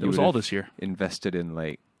this year. That you was would all have this year. Invested in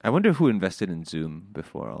like, I wonder who invested in Zoom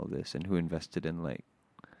before all this, and who invested in like,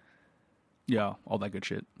 Yeah, all that good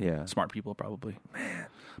shit. yeah, Smart people probably. Man.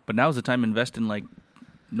 But now's the time to invest in like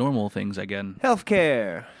normal things again.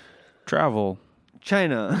 healthcare, Travel.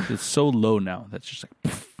 China. It's so low now. That's just like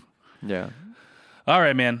poof. Yeah. All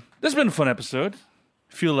right, man. This has been a fun episode.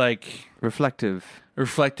 Feel like Reflective.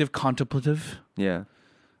 reflective, contemplative. Yeah.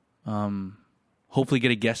 Hopefully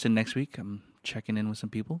get a guest in next week. I'm checking in with some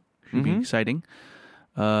people. Should be exciting.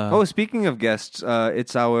 Oh, speaking of guests,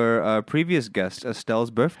 it's our previous guest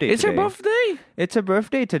Estelle's birthday. It's today. her birthday. It's her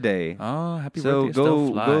birthday today. Oh, happy So birthday. Estelle.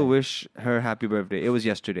 go Fly. go wish her happy birthday. It was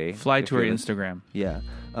yesterday. Fly if to her you're Instagram. Yeah.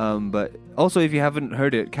 But also, if you haven't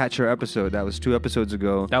heard it, catch her episode. That was 2 episodes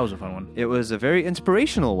ago. That was a fun one. It was a very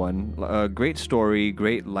inspirational one. Great story,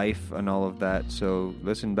 great life, and all of that. So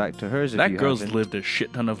listen back to hers. If That you girl's haven't. lived a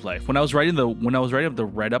shit ton of life. When I was writing up the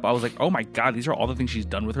write up, I was like, oh my god, these are all the things she's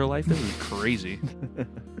done with her life. This is crazy.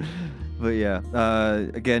 But yeah,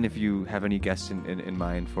 again, if you have any guests in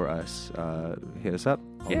mind for us, hit us up.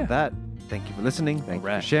 All Yeah. of that. Thank you for listening. Thank you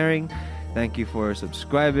Alright. for sharing. Thank you for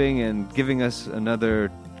subscribing and giving us another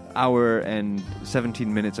hour and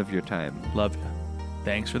 17 minutes of your time. Love you.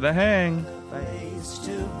 Thanks for the hang. Place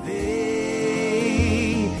to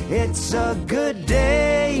be. It's a good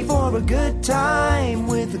day for a good time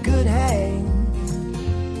with a good hang.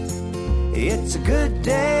 It's a good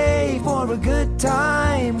day for a good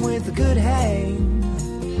time with a good hang.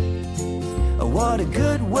 What a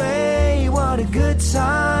good way, what a good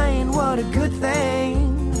sign, what a good thing.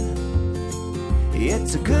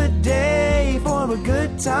 It's a good day for a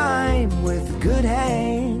good time with a good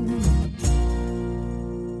hang.